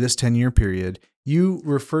over this 10-year period, you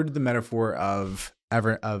referred to the metaphor of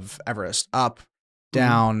Everest, up,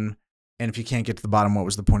 down, and if you can't get to the bottom, what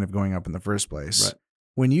was the point of going up in the first place? Right.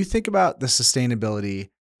 When you think about the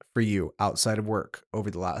sustainability for you outside of work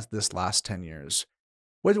over this last 10 years,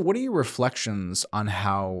 what are your reflections on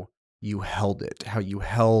how you held it, how you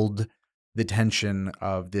held the tension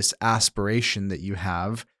of this aspiration that you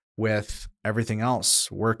have with everything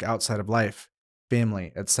else, work outside of life,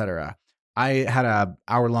 family, etc.? I had an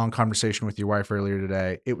hour-long conversation with your wife earlier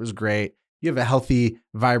today. It was great. You have a healthy,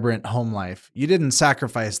 vibrant home life. You didn't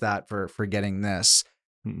sacrifice that for getting this,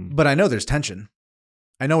 but I know there's tension.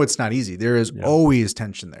 I know it's not easy. There is always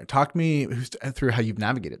tension there. Talk me through how you've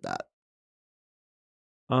navigated that.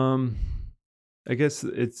 I guess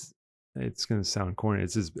it's going to sound corny.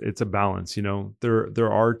 It's a balance.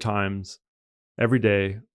 There are times every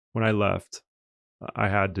day when I left, I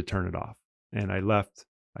had to turn it off, and I left.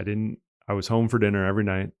 I was home for dinner every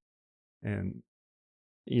night, and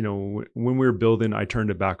when we were building, I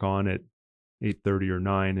turned it back on at 8:30 or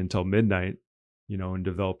 9 until midnight. And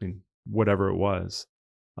developing whatever it was.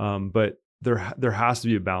 But there has to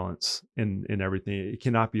be a balance in everything. It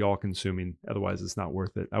cannot be all consuming. Otherwise it's not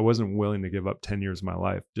worth it. I wasn't willing to give up 10 years of my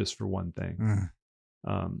life just for one thing.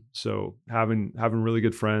 So having really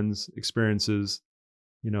good friends, experiences,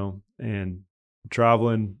 and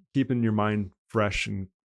traveling, keeping your mind fresh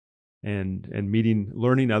and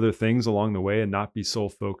learning other things along the way and not be so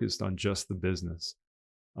focused on just the business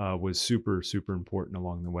was super, super important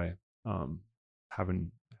along the way.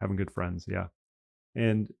 Having good friends. Yeah.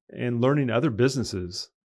 And learning other businesses,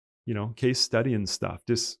 case studying stuff,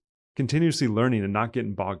 just continuously learning and not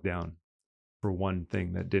getting bogged down for one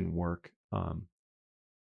thing that didn't work.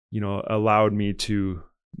 Allowed me to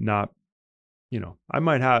not, I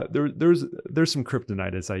might have, there's some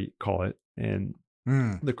kryptonite, as I call it. And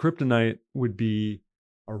the kryptonite would be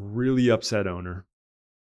a really upset owner,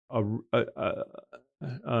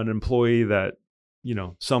 an employee that,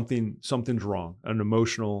 something's wrong, an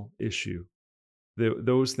emotional issue.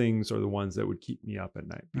 Those things are the ones that would keep me up at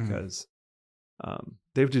night because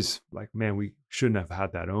they've just like, man, we shouldn't have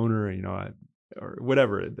had that owner, or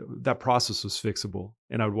whatever. That process was fixable,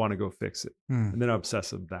 and I would want to go fix it, and then I'm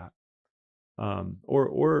obsessed with that.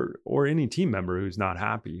 Or any team member who's not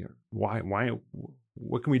happy. Why?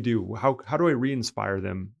 What can we do? How do I re-inspire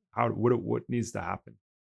them? What needs to happen?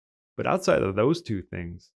 But outside of those two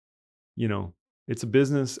things, it's a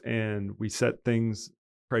business, and we set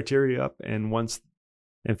criteria up, and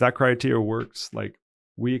if that criteria works, like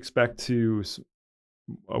we expect a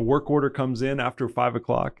work order comes in after 5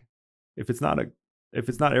 o'clock. If it's not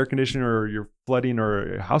air conditioning or you're flooding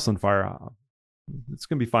or a house on fire, it's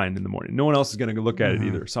going to be fine in the morning. No one else is going to look at it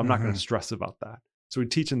either. So I'm not going to stress about that. So we're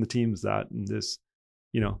teaching the teams that, and this,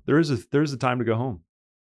 there is a time to go home,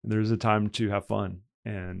 and there's a time to have fun,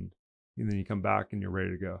 and then you come back and you're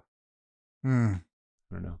ready to go. I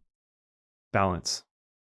don't know. Balance.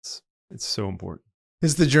 It's so important.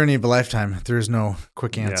 It's the journey of a lifetime. There is no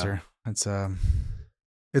quick answer. Yeah.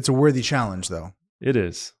 It's a worthy challenge, though. It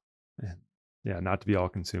is. Yeah, not to be all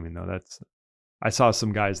consuming though. I saw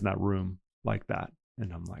some guys in that room like that,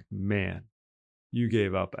 and I'm like, man, you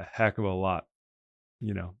gave up a heck of a lot,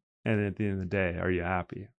 and at the end of the day, are you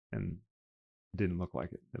happy? And it didn't look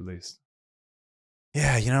like it, at least.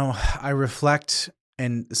 Yeah, I reflect,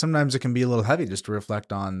 and sometimes it can be a little heavy just to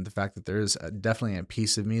reflect on the fact that there is definitely a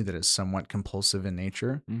piece of me that is somewhat compulsive in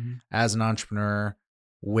nature. As an entrepreneur,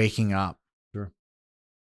 waking up. Sure.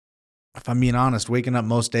 If I'm being honest, waking up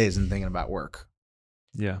most days and thinking about work.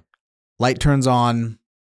 Yeah. Light turns on,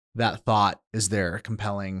 that thought is there,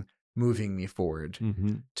 compelling, moving me forward.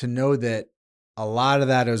 To know that a lot of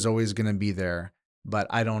that is always going to be there, but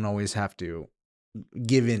I don't always have to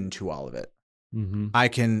give in to all of it. I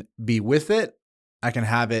can be with it. I can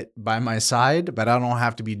have it by my side, but I don't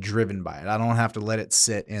have to be driven by it. I don't have to let it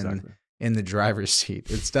sit in the driver's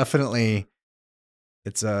seat. It's definitely,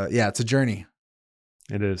 it's a journey.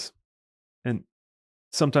 It is. And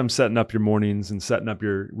sometimes setting up your mornings and setting up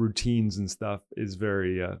your routines and stuff is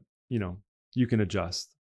very, you can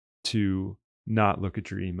adjust to not look at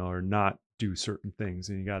your email or not do certain things.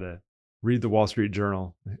 And you got to read the Wall Street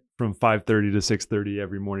Journal from 5:30 to 6:30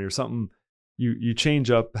 every morning or something. You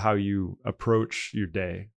change up how you approach your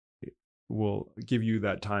day. It will give you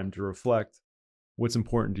that time to reflect what's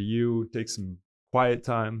important to you, take some quiet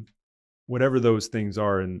time, whatever those things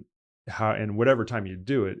are, and whatever time you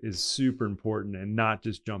do it is super important, and not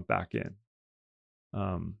just jump back in.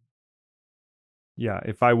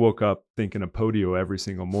 If I woke up thinking of Podio every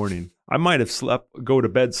single morning, I might have go to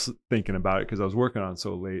bed thinking about it because I was working on it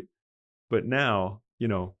so late. But now,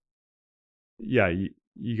 you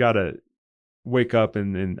got to wake up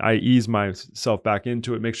and I ease myself back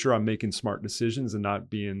into it, make sure I'm making smart decisions and not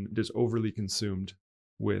being just overly consumed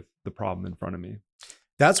with the problem in front of me.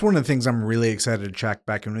 That's one of the things I'm really excited to check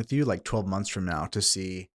back in with you like 12 months from now to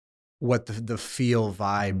see what the feel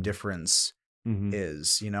vibe difference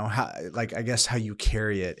is, how, like, I guess how you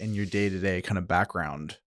carry it in your day-to-day kind of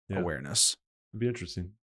background awareness. It'd be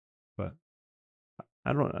interesting, but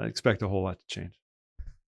I don't expect a whole lot to change.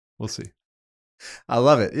 We'll see. I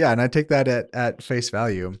love it. Yeah. And I take that at face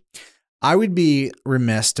value. I would be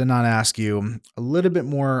remiss to not ask you a little bit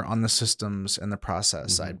more on the systems and the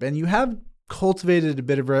process side. Ben, you have cultivated a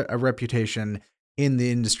bit of a reputation in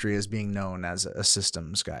the industry as being known as a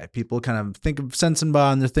systems guy. People kind of think of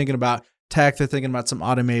Sensenba and they're thinking about tech, they're thinking about some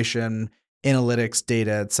automation, analytics,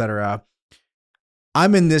 data, etc.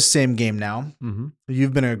 I'm in this same game now.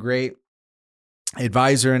 You've been a great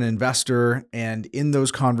advisor and investor. And in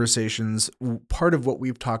those conversations, part of what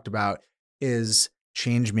we've talked about is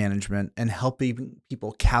change management and helping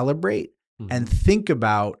people calibrate and think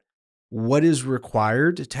about what is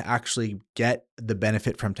required to actually get the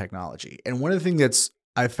benefit from technology. And one of the things that's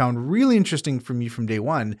I found really interesting from you from day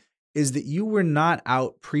one is that you were not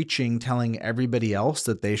out preaching, telling everybody else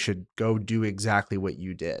that they should go do exactly what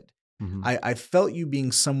you did. Mhm. I felt you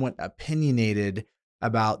being somewhat opinionated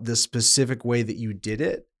about the specific way that you did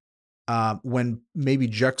it, when maybe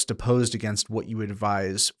juxtaposed against what you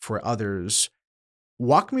advise for others.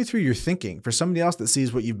 Walk me through your thinking for somebody else that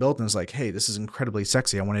sees what you built and is like, "Hey, this is incredibly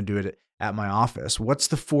sexy. I want to do it at my office." What's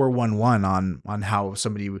the 411 on how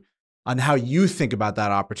on how you think about that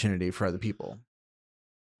opportunity for other people?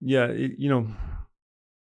 Yeah,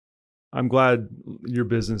 I'm glad your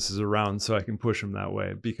business is around so I can push them that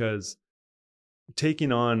way, because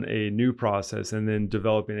taking on a new process and then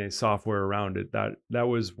developing a software around it, that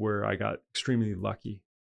was where I got extremely lucky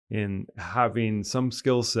in having some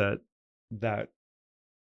skill set that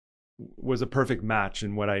was a perfect match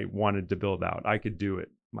in what I wanted to build out. I could do it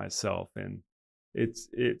myself, and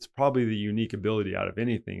it's probably the unique ability out of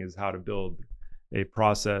anything is how to build a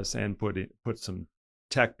process and put some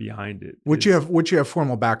tech behind it. Is Which you have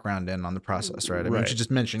formal background in on the process, right? I mean, you right.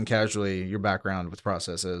 just mentioned casually your background with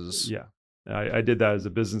processes. Yeah. I did that as a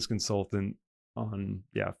business consultant on,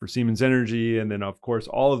 yeah, for Siemens Energy. And then, of course,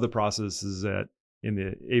 all of the processes in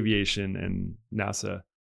the aviation and NASA,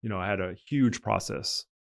 I had a huge process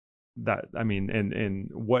that, I mean, and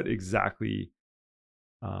what exactly,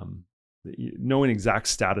 um, knowing exact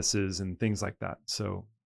statuses and things like that. So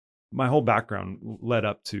my whole background led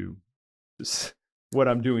up to this, what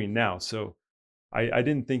I'm doing now. So I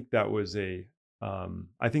didn't think that was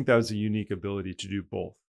I think that was a unique ability to do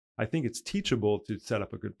both. I think it's teachable to set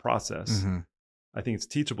up a good process. Mhm. I think it's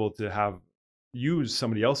teachable to use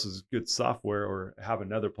somebody else's good software or have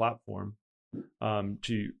another platform,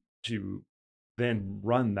 to then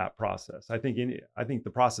run that process. I think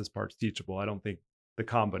the process part's teachable. I don't think the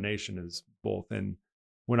combination is both. And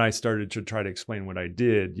when I started to try to explain what I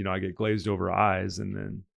did, I get glazed over eyes, and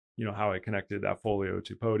then how I connected that folio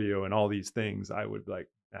to Podio and all these things, I would like,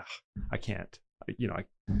 I can't.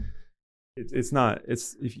 It's not.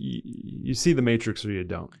 It's if you see the matrix or you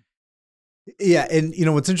don't. Yeah, and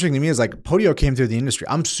what's interesting to me is like Podio came through the industry.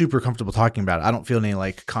 I'm super comfortable talking about it. I don't feel any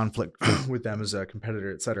like conflict with them as a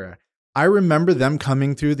competitor, et cetera. I remember them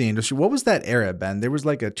coming through the industry. What was that era, Ben? There was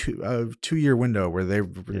like a 2 year window where they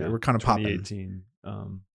Yeah, were kind of popping. 2018.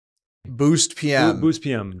 Boost PM. Boost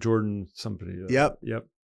PM, Jordan, somebody. Yep. Yep.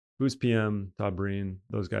 Boost PM, Todd Breen,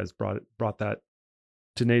 those guys brought that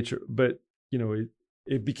to nature. But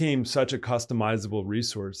it became such a customizable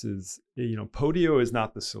resource. Podio is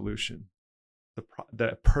not the solution.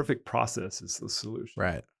 The perfect process is the solution.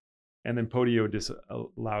 Right. And then Podio just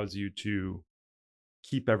allows you to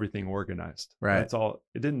keep everything organized. Right. That's all.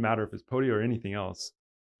 It didn't matter if it's Podio or anything else,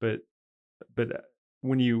 but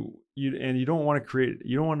when you don't want to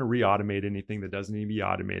re-automate anything that doesn't need to be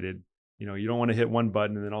automated. You don't want to hit one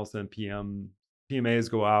button and then all of a sudden PMAs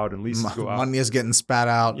go out and leases go out. Money is getting spat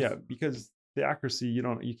out. Yeah, because the accuracy,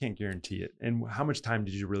 you can't guarantee it. And how much time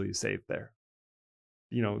did you really save there?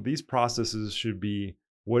 These processes should be,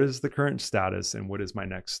 what is the current status and what is my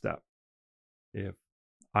next step? If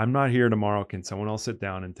I'm not here tomorrow, can someone else sit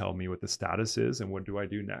down and tell me what the status is and what do I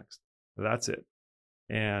do next? That's it.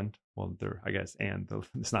 And well,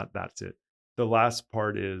 it's not that's it. The last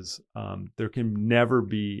part is, there can never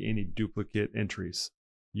be any duplicate entries.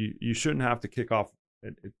 You shouldn't have to kick off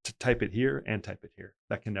to type it here and type it here.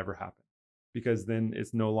 That can never happen, because then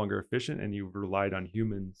it's no longer efficient and you've relied on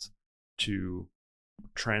humans to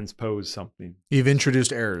transpose something. You've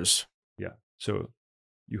introduced errors. Yeah. So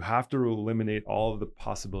you have to eliminate all of the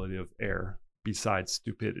possibility of error besides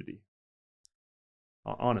stupidity.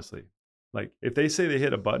 Honestly, like if they say they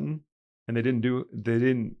hit a button and they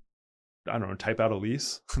didn't, I don't know, type out a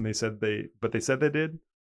lease and they said they did,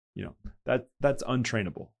 that's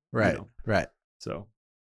untrainable. Right. Right. So,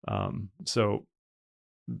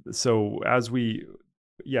 so as we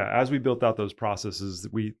built out those processes,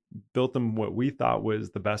 we built them what we thought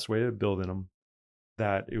was the best way of building them,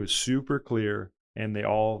 that it was super clear and they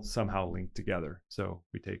all somehow link together. So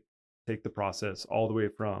we take the process all the way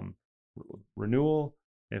from renewal.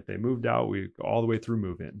 If they moved out, we go all the way through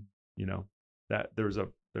move in. That there's a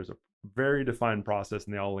very defined process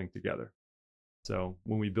and they all link together. So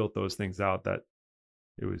when we built those things out, that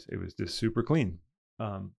it was just super clean.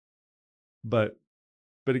 But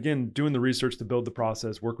again, doing the research to build the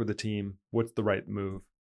process, work with the team, what's the right move,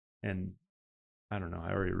 and I don't know.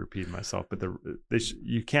 I already repeated myself, but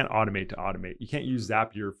you can't automate to automate. You can't use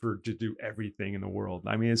Zapier to do everything in the world.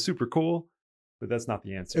 I mean, it's super cool, but that's not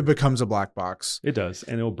the answer. It becomes a black box. It does,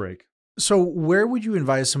 and it'll break. So where would you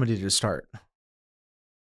advise somebody to start?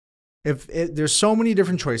 There's so many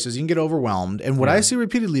different choices, you can get overwhelmed. And what I Yeah. see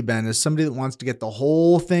repeatedly, Ben, is somebody that wants to get the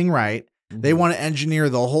whole thing right. They Mhm. want to engineer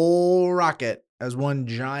the whole rocket as one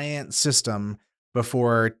giant system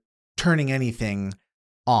before turning anything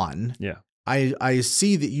on. Yeah. I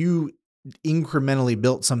see that you incrementally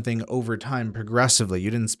built something over time progressively.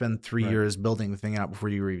 You didn't spend 3 Right. years building the thing out before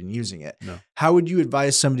you were even using it. No. How would you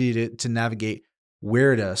advise somebody to navigate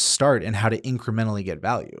where to start and how to incrementally get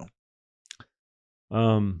value?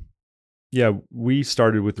 Um, yeah, we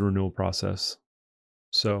started with the renewal process.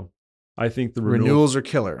 So I think Renewals are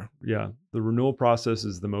killer. the renewal process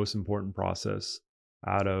is the most important process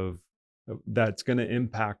out of that's going to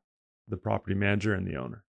impact the property manager and the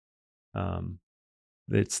owner. Um,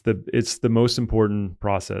 it's the most important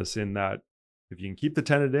process in that if you can keep the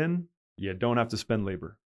tenant in, you don't have to spend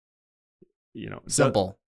labor.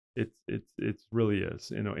 Simple. It really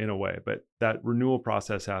is in a way, but that renewal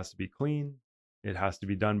process has to be clean. It has to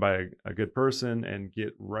be done by a good person and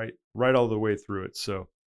get right all the way through it. So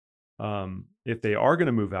if they are going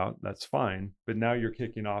to move out, that's fine. But now you're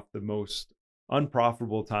kicking off the most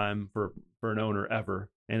unprofitable time for an owner ever,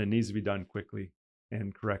 and it needs to be done quickly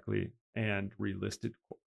and correctly and relisted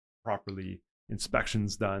properly,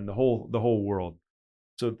 inspections done, the whole world.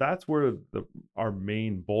 So that's where our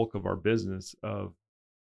main bulk of our business of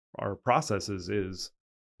our processes is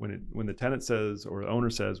when the tenant says or the owner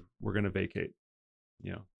says we're going to vacate,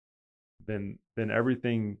 you know, then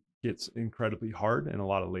everything gets incredibly hard and a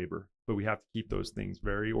lot of labor. But we have to keep those things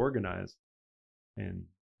very organized and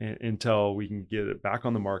until we can get it back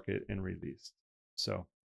on the market and released. So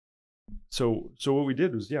what we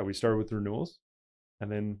did was we started with renewals,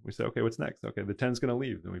 and then we said, okay, what's next? Okay, the tenant's going to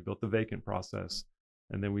leave. Then we built the vacant process,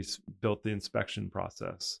 and then we built the inspection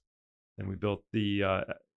process. Then we built the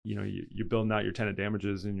you're building out your tenant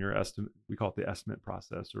damages in your estimate. We call it the estimate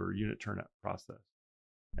process or unit turnout process.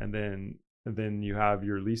 And then you have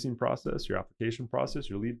your leasing process, your application process,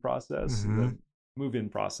 your lead process, Mm-hmm. the move-in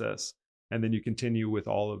process, and then you continue with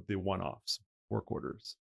all of the one-offs, work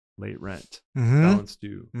orders, late rent, Mm-hmm. balance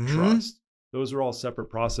due, Mm-hmm. trust. Those are all separate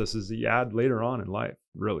processes that you add later on in life,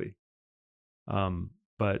 really.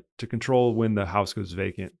 But to control when the house goes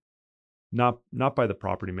vacant, not by the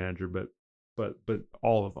property manager, but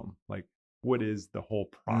all of them. Like, what is the whole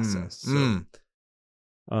process? So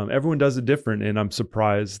everyone does it different, and I'm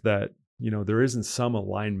surprised that there isn't some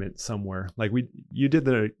alignment somewhere. Like you did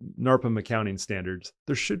the NARPM accounting standards.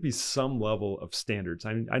 There should be some level of standards.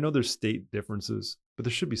 I mean, I know there's state differences, but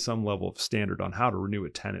there should be some level of standard on how to renew a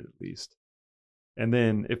tenant at least. And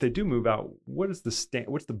then if they do move out, what's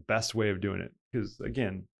the best way of doing it? Because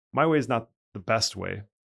again, my way is not the best way.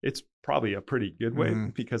 It's probably a pretty good way Mm-hmm.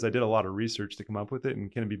 because I did a lot of research to come up with it.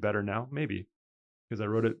 And can it be better now? Maybe, because I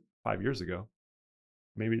wrote it 5 years ago.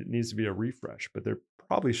 Maybe it needs to be a refresh, but there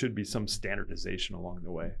probably should be some standardization along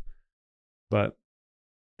the way. But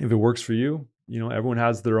if it works for you, everyone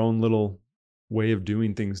has their own little way of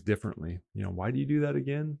doing things differently. Why do you do that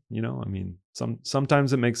again? I mean,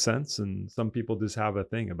 sometimes it makes sense, and some people just have a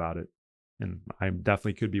thing about it. And I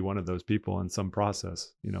definitely could be one of those people in some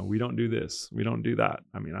process. We don't do this, we don't do that.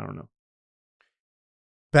 I mean, I don't know.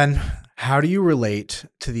 Ben, how do you relate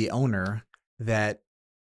to the owner that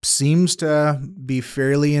seems to be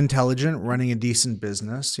fairly intelligent, running a decent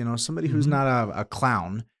business, somebody who's Mm-hmm. not a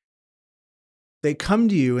clown? They come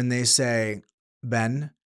to you and they say,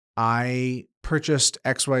 Ben, I purchased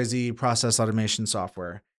XYZ process automation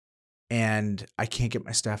software and I can't get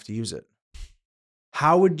my staff to use it.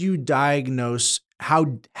 How have you diagnosed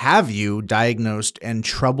and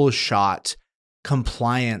troubleshot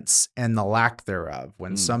compliance and the lack thereof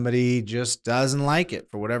when somebody just doesn't like it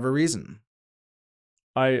for whatever reason?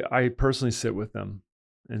 I personally sit with them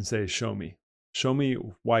and say, show me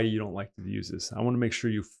why you don't like to use this. I want to make sure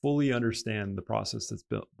you fully understand the process that's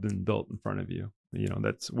been built in front of you.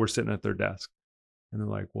 We're sitting at their desk, and they're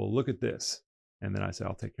like, well, look at this. And then I say,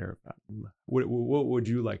 I'll take care of that. What would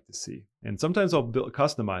you like to see? And sometimes I'll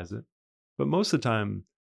customize it, but most of the time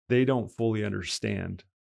they don't fully understand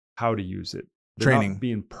how to use it. They're not Training.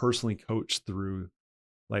 being personally coached through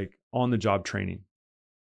like on the job training.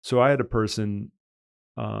 So I had a person,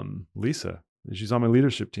 Lisa, she's on my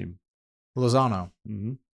leadership team. Lozano.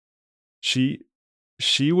 Mm-hmm.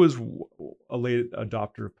 She was a late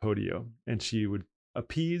adopter of Podio, and she would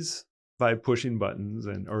appease by pushing buttons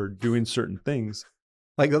or doing certain things.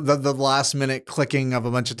 Like the last minute clicking of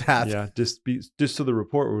a bunch of tabs. Yeah, just so the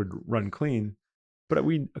report would run clean. But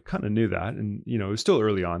we kind of knew that, and it was still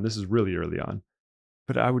early on. This is really early on.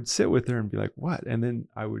 But I would sit with her and be like, "What?" And then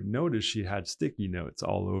I would notice she had sticky notes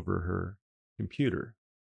all over her computer.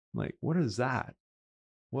 I'm like, what is that?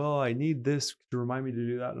 well, I need this to remind me to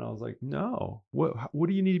do that. And I was like, no, what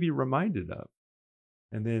do you need to be reminded of?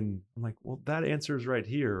 And then I'm like, well, that answer is right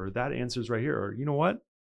here, or that answer is right here. Or you know what?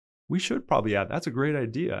 We should probably add, that's a great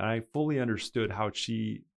idea. And I fully understood how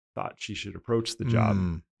she thought she should approach the job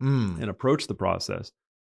Mm, mm. and approach the process.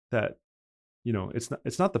 That,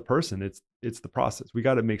 it's not the person, it's the process. We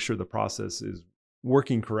got to make sure the process is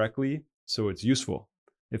working correctly so it's useful.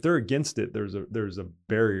 If they're against it, there's a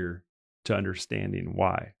barrier to understanding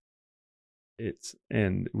why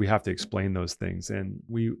and we have to explain those things. And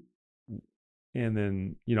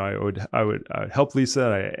then I would help Lisa.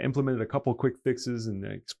 I implemented a couple quick fixes and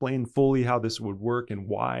explained fully how this would work and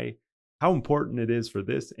how important it is for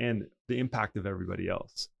this and the impact of everybody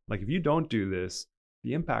else. Like if you don't do this,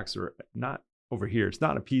 the impacts are not over here. It's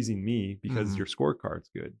not appeasing me because your scorecard's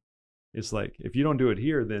good. It's like if you don't do it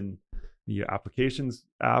here, then the applications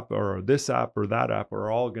app or this app or that app are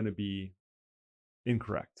all going to be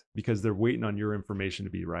incorrect because they're waiting on your information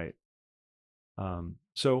to be right.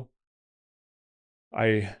 So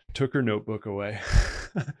I took her notebook away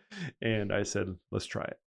and I said, let's try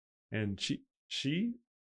it. And she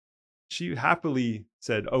happily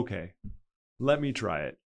said, okay, let me try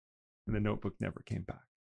it. And the notebook never came back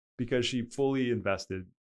because she fully invested.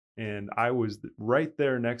 And I was right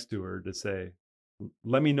there next to her to say,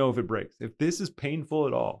 let me know if it breaks. If this is painful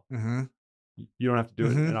at all, Mm-hmm. you don't have to do it,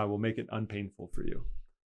 Mm-hmm. and I will make it unpainful for you.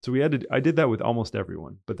 So I did that with almost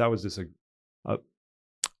everyone, but that was just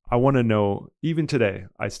I want to know, even today,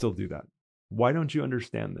 I still do that. Why don't you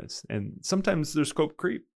understand this? And sometimes there's scope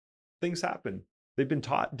creep. Things happen. They've been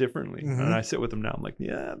taught differently. Mm-hmm. And I sit with them now. I'm like,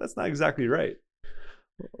 yeah, that's not exactly right.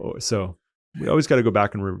 So we always got to go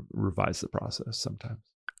back and revise the process sometimes.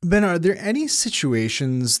 Ben, are there any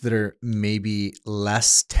situations that are maybe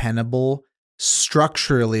less tenable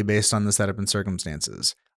structurally based on the setup and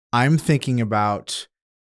circumstances? I'm thinking about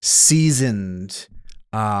seasoned,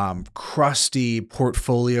 crusty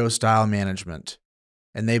portfolio style management.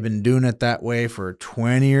 And they've been doing it that way for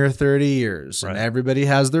 20 or 30 years. Right. And everybody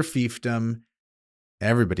has their fiefdom.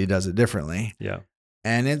 Everybody does it differently. Yeah.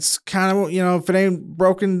 And it's kind of, if it ain't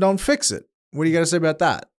broken, don't fix it. What do you got to say about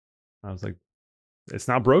that? I was like, it's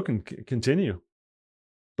not broken. Continue.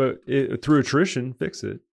 But through attrition, fix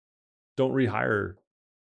it. Don't rehire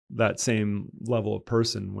that same level of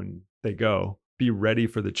person when they go. Be ready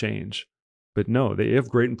for the change. But no, they have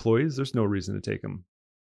great employees. There's no reason to take them,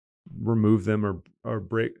 remove them or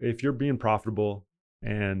break. If you're being profitable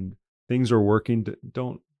and things are working, you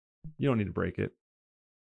don't need to break it.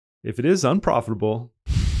 If it is unprofitable,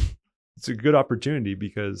 it's a good opportunity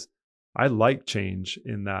because I like change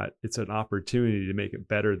in that it's an opportunity to make it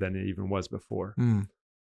better than it even was before.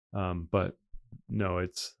 But no,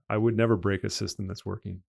 I would never break a system that's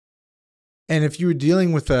working. And if you were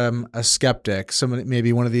dealing with a skeptic, somebody,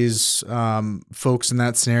 maybe one of these folks in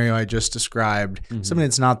that scenario I just described, somebody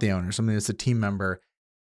that's not the owner, somebody that's a team member,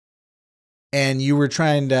 and you were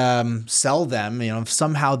trying to sell them, if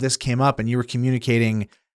somehow this came up and you were communicating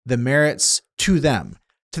the merits to them.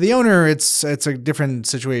 To the owner, it's a different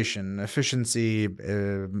situation, efficiency,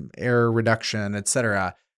 error reduction,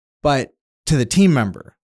 etc. But to the team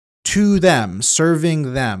member, to them,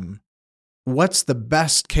 serving them, what's the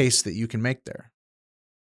best case that you can make there?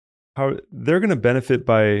 How they're going to benefit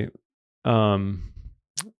by, they're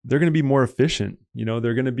going to be more efficient.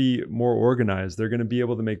 They're going to be more organized. They're going to be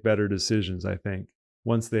able to make better decisions, I think,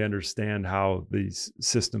 once they understand how these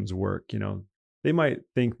systems work. They might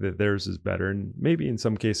think that theirs is better, and maybe in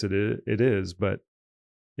some cases it is, but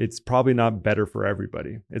it's probably not better for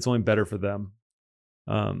everybody. It's only better for them.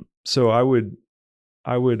 So I would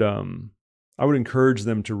encourage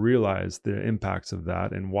them to realize the impacts of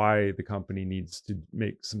that and why the company needs to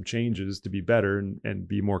make some changes to be better and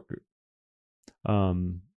be more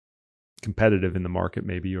competitive in the market,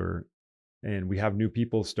 maybe, and we have new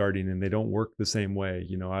people starting and they don't work the same way.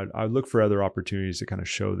 I look for other opportunities to kind of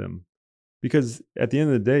show them, because at the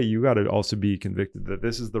end of the day, you got to also be convicted that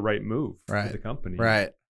this is the right move for the company. Right.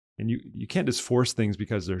 And you can't just force things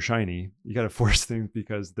because they're shiny. You got to force things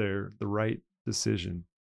because they're the right decision.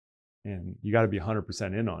 And you got to be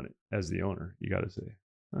 100% in on it as the owner. You got to say,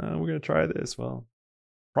 we're going to try this. Well,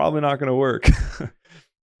 probably not going to work.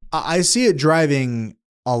 I see it driving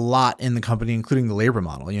a lot in the company, including the labor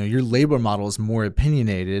model. Your labor model is more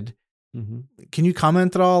opinionated. Mm-hmm. Can you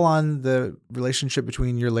comment at all on the relationship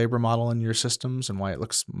between your labor model and your systems and why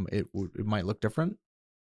it might look different?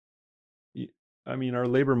 I mean, our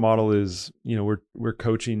labor model is, we're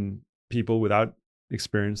coaching people without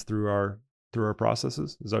experience through our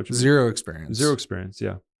processes. Is that what you mean? Zero experience. Zero experience.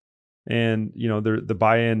 Yeah. And, the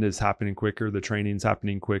buy-in is happening quicker, the training's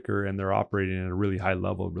happening quicker, and they're operating at a really high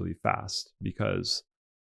level really fast because,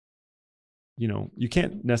 you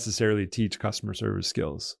can't necessarily teach customer service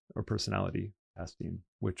skills or personality testing,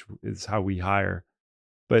 which is how we hire.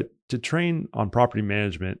 But to train on property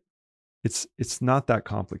management, it's not that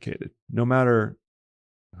complicated. No matter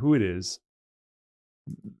who it is,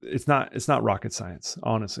 it's not rocket science.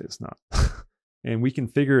 Honestly, it's not. And we can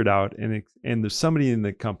figure it out, and there's somebody in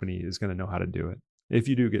the company is going to know how to do it if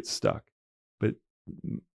you do get stuck. But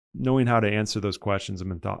knowing how to answer those questions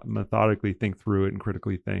and methodically think through it and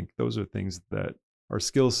critically think, those are things that are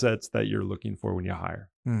skill sets that you're looking for when you hire.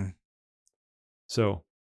 So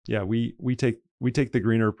yeah, we take the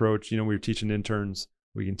greener approach. We're teaching interns.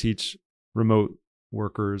 We can teach remote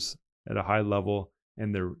workers at a high level,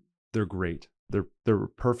 and they're great. They're a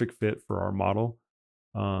perfect fit for our model.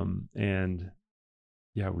 And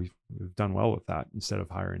yeah, we've done well with that instead of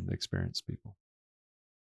hiring the experienced people.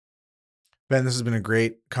 Ben, this has been a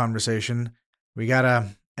great conversation. We got to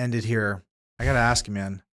end it here. I got to ask you,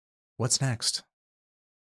 man, what's next?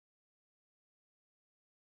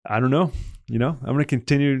 I don't know. I'm going to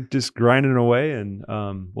continue just grinding away, and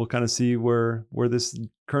we'll kind of see where this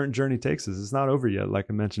current journey takes us. It's not over yet, like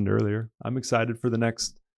I mentioned earlier. I'm excited for the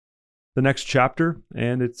next chapter,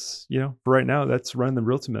 and it's, for right now, that's running the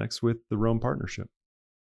RealtyMex with the Rhome partnership.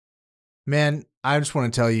 Man, I just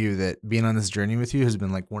want to tell you that being on this journey with you has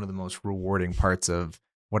been like one of the most rewarding parts of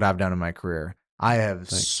what I've done in my career. I have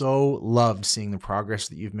so loved seeing the progress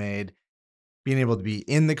that you've made, being able to be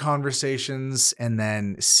in the conversations and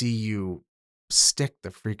then see you stick the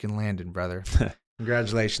freaking landing, brother.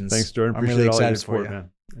 Congratulations. Thanks, Jordan. I'm Appreciate really all your excited support, for you,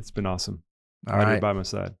 man. It's been awesome. All Glad right. you're by my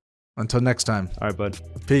side. Until next time. All right, bud.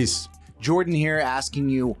 Peace. Jordan here asking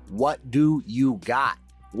you, what do you got?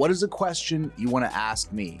 What is a question you want to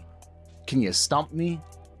ask me? Can you stump me?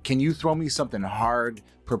 Can you throw me something hard,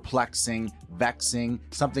 perplexing, vexing,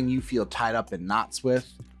 something you feel tied up in knots with?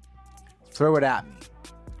 Throw it at me.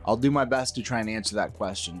 I'll do my best to try and answer that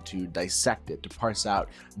question, to dissect it, to parse out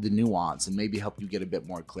the nuance, and maybe help you get a bit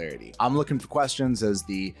more clarity. I'm looking for questions as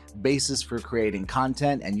the basis for creating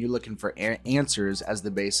content, and you're looking for answers as the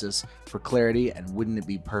basis for clarity. And wouldn't it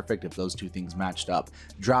be perfect if those two things matched up?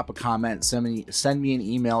 Drop a comment, send me an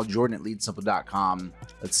email, jordan@leadsimple.com.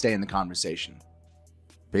 Let's stay in the conversation.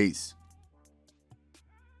 Peace.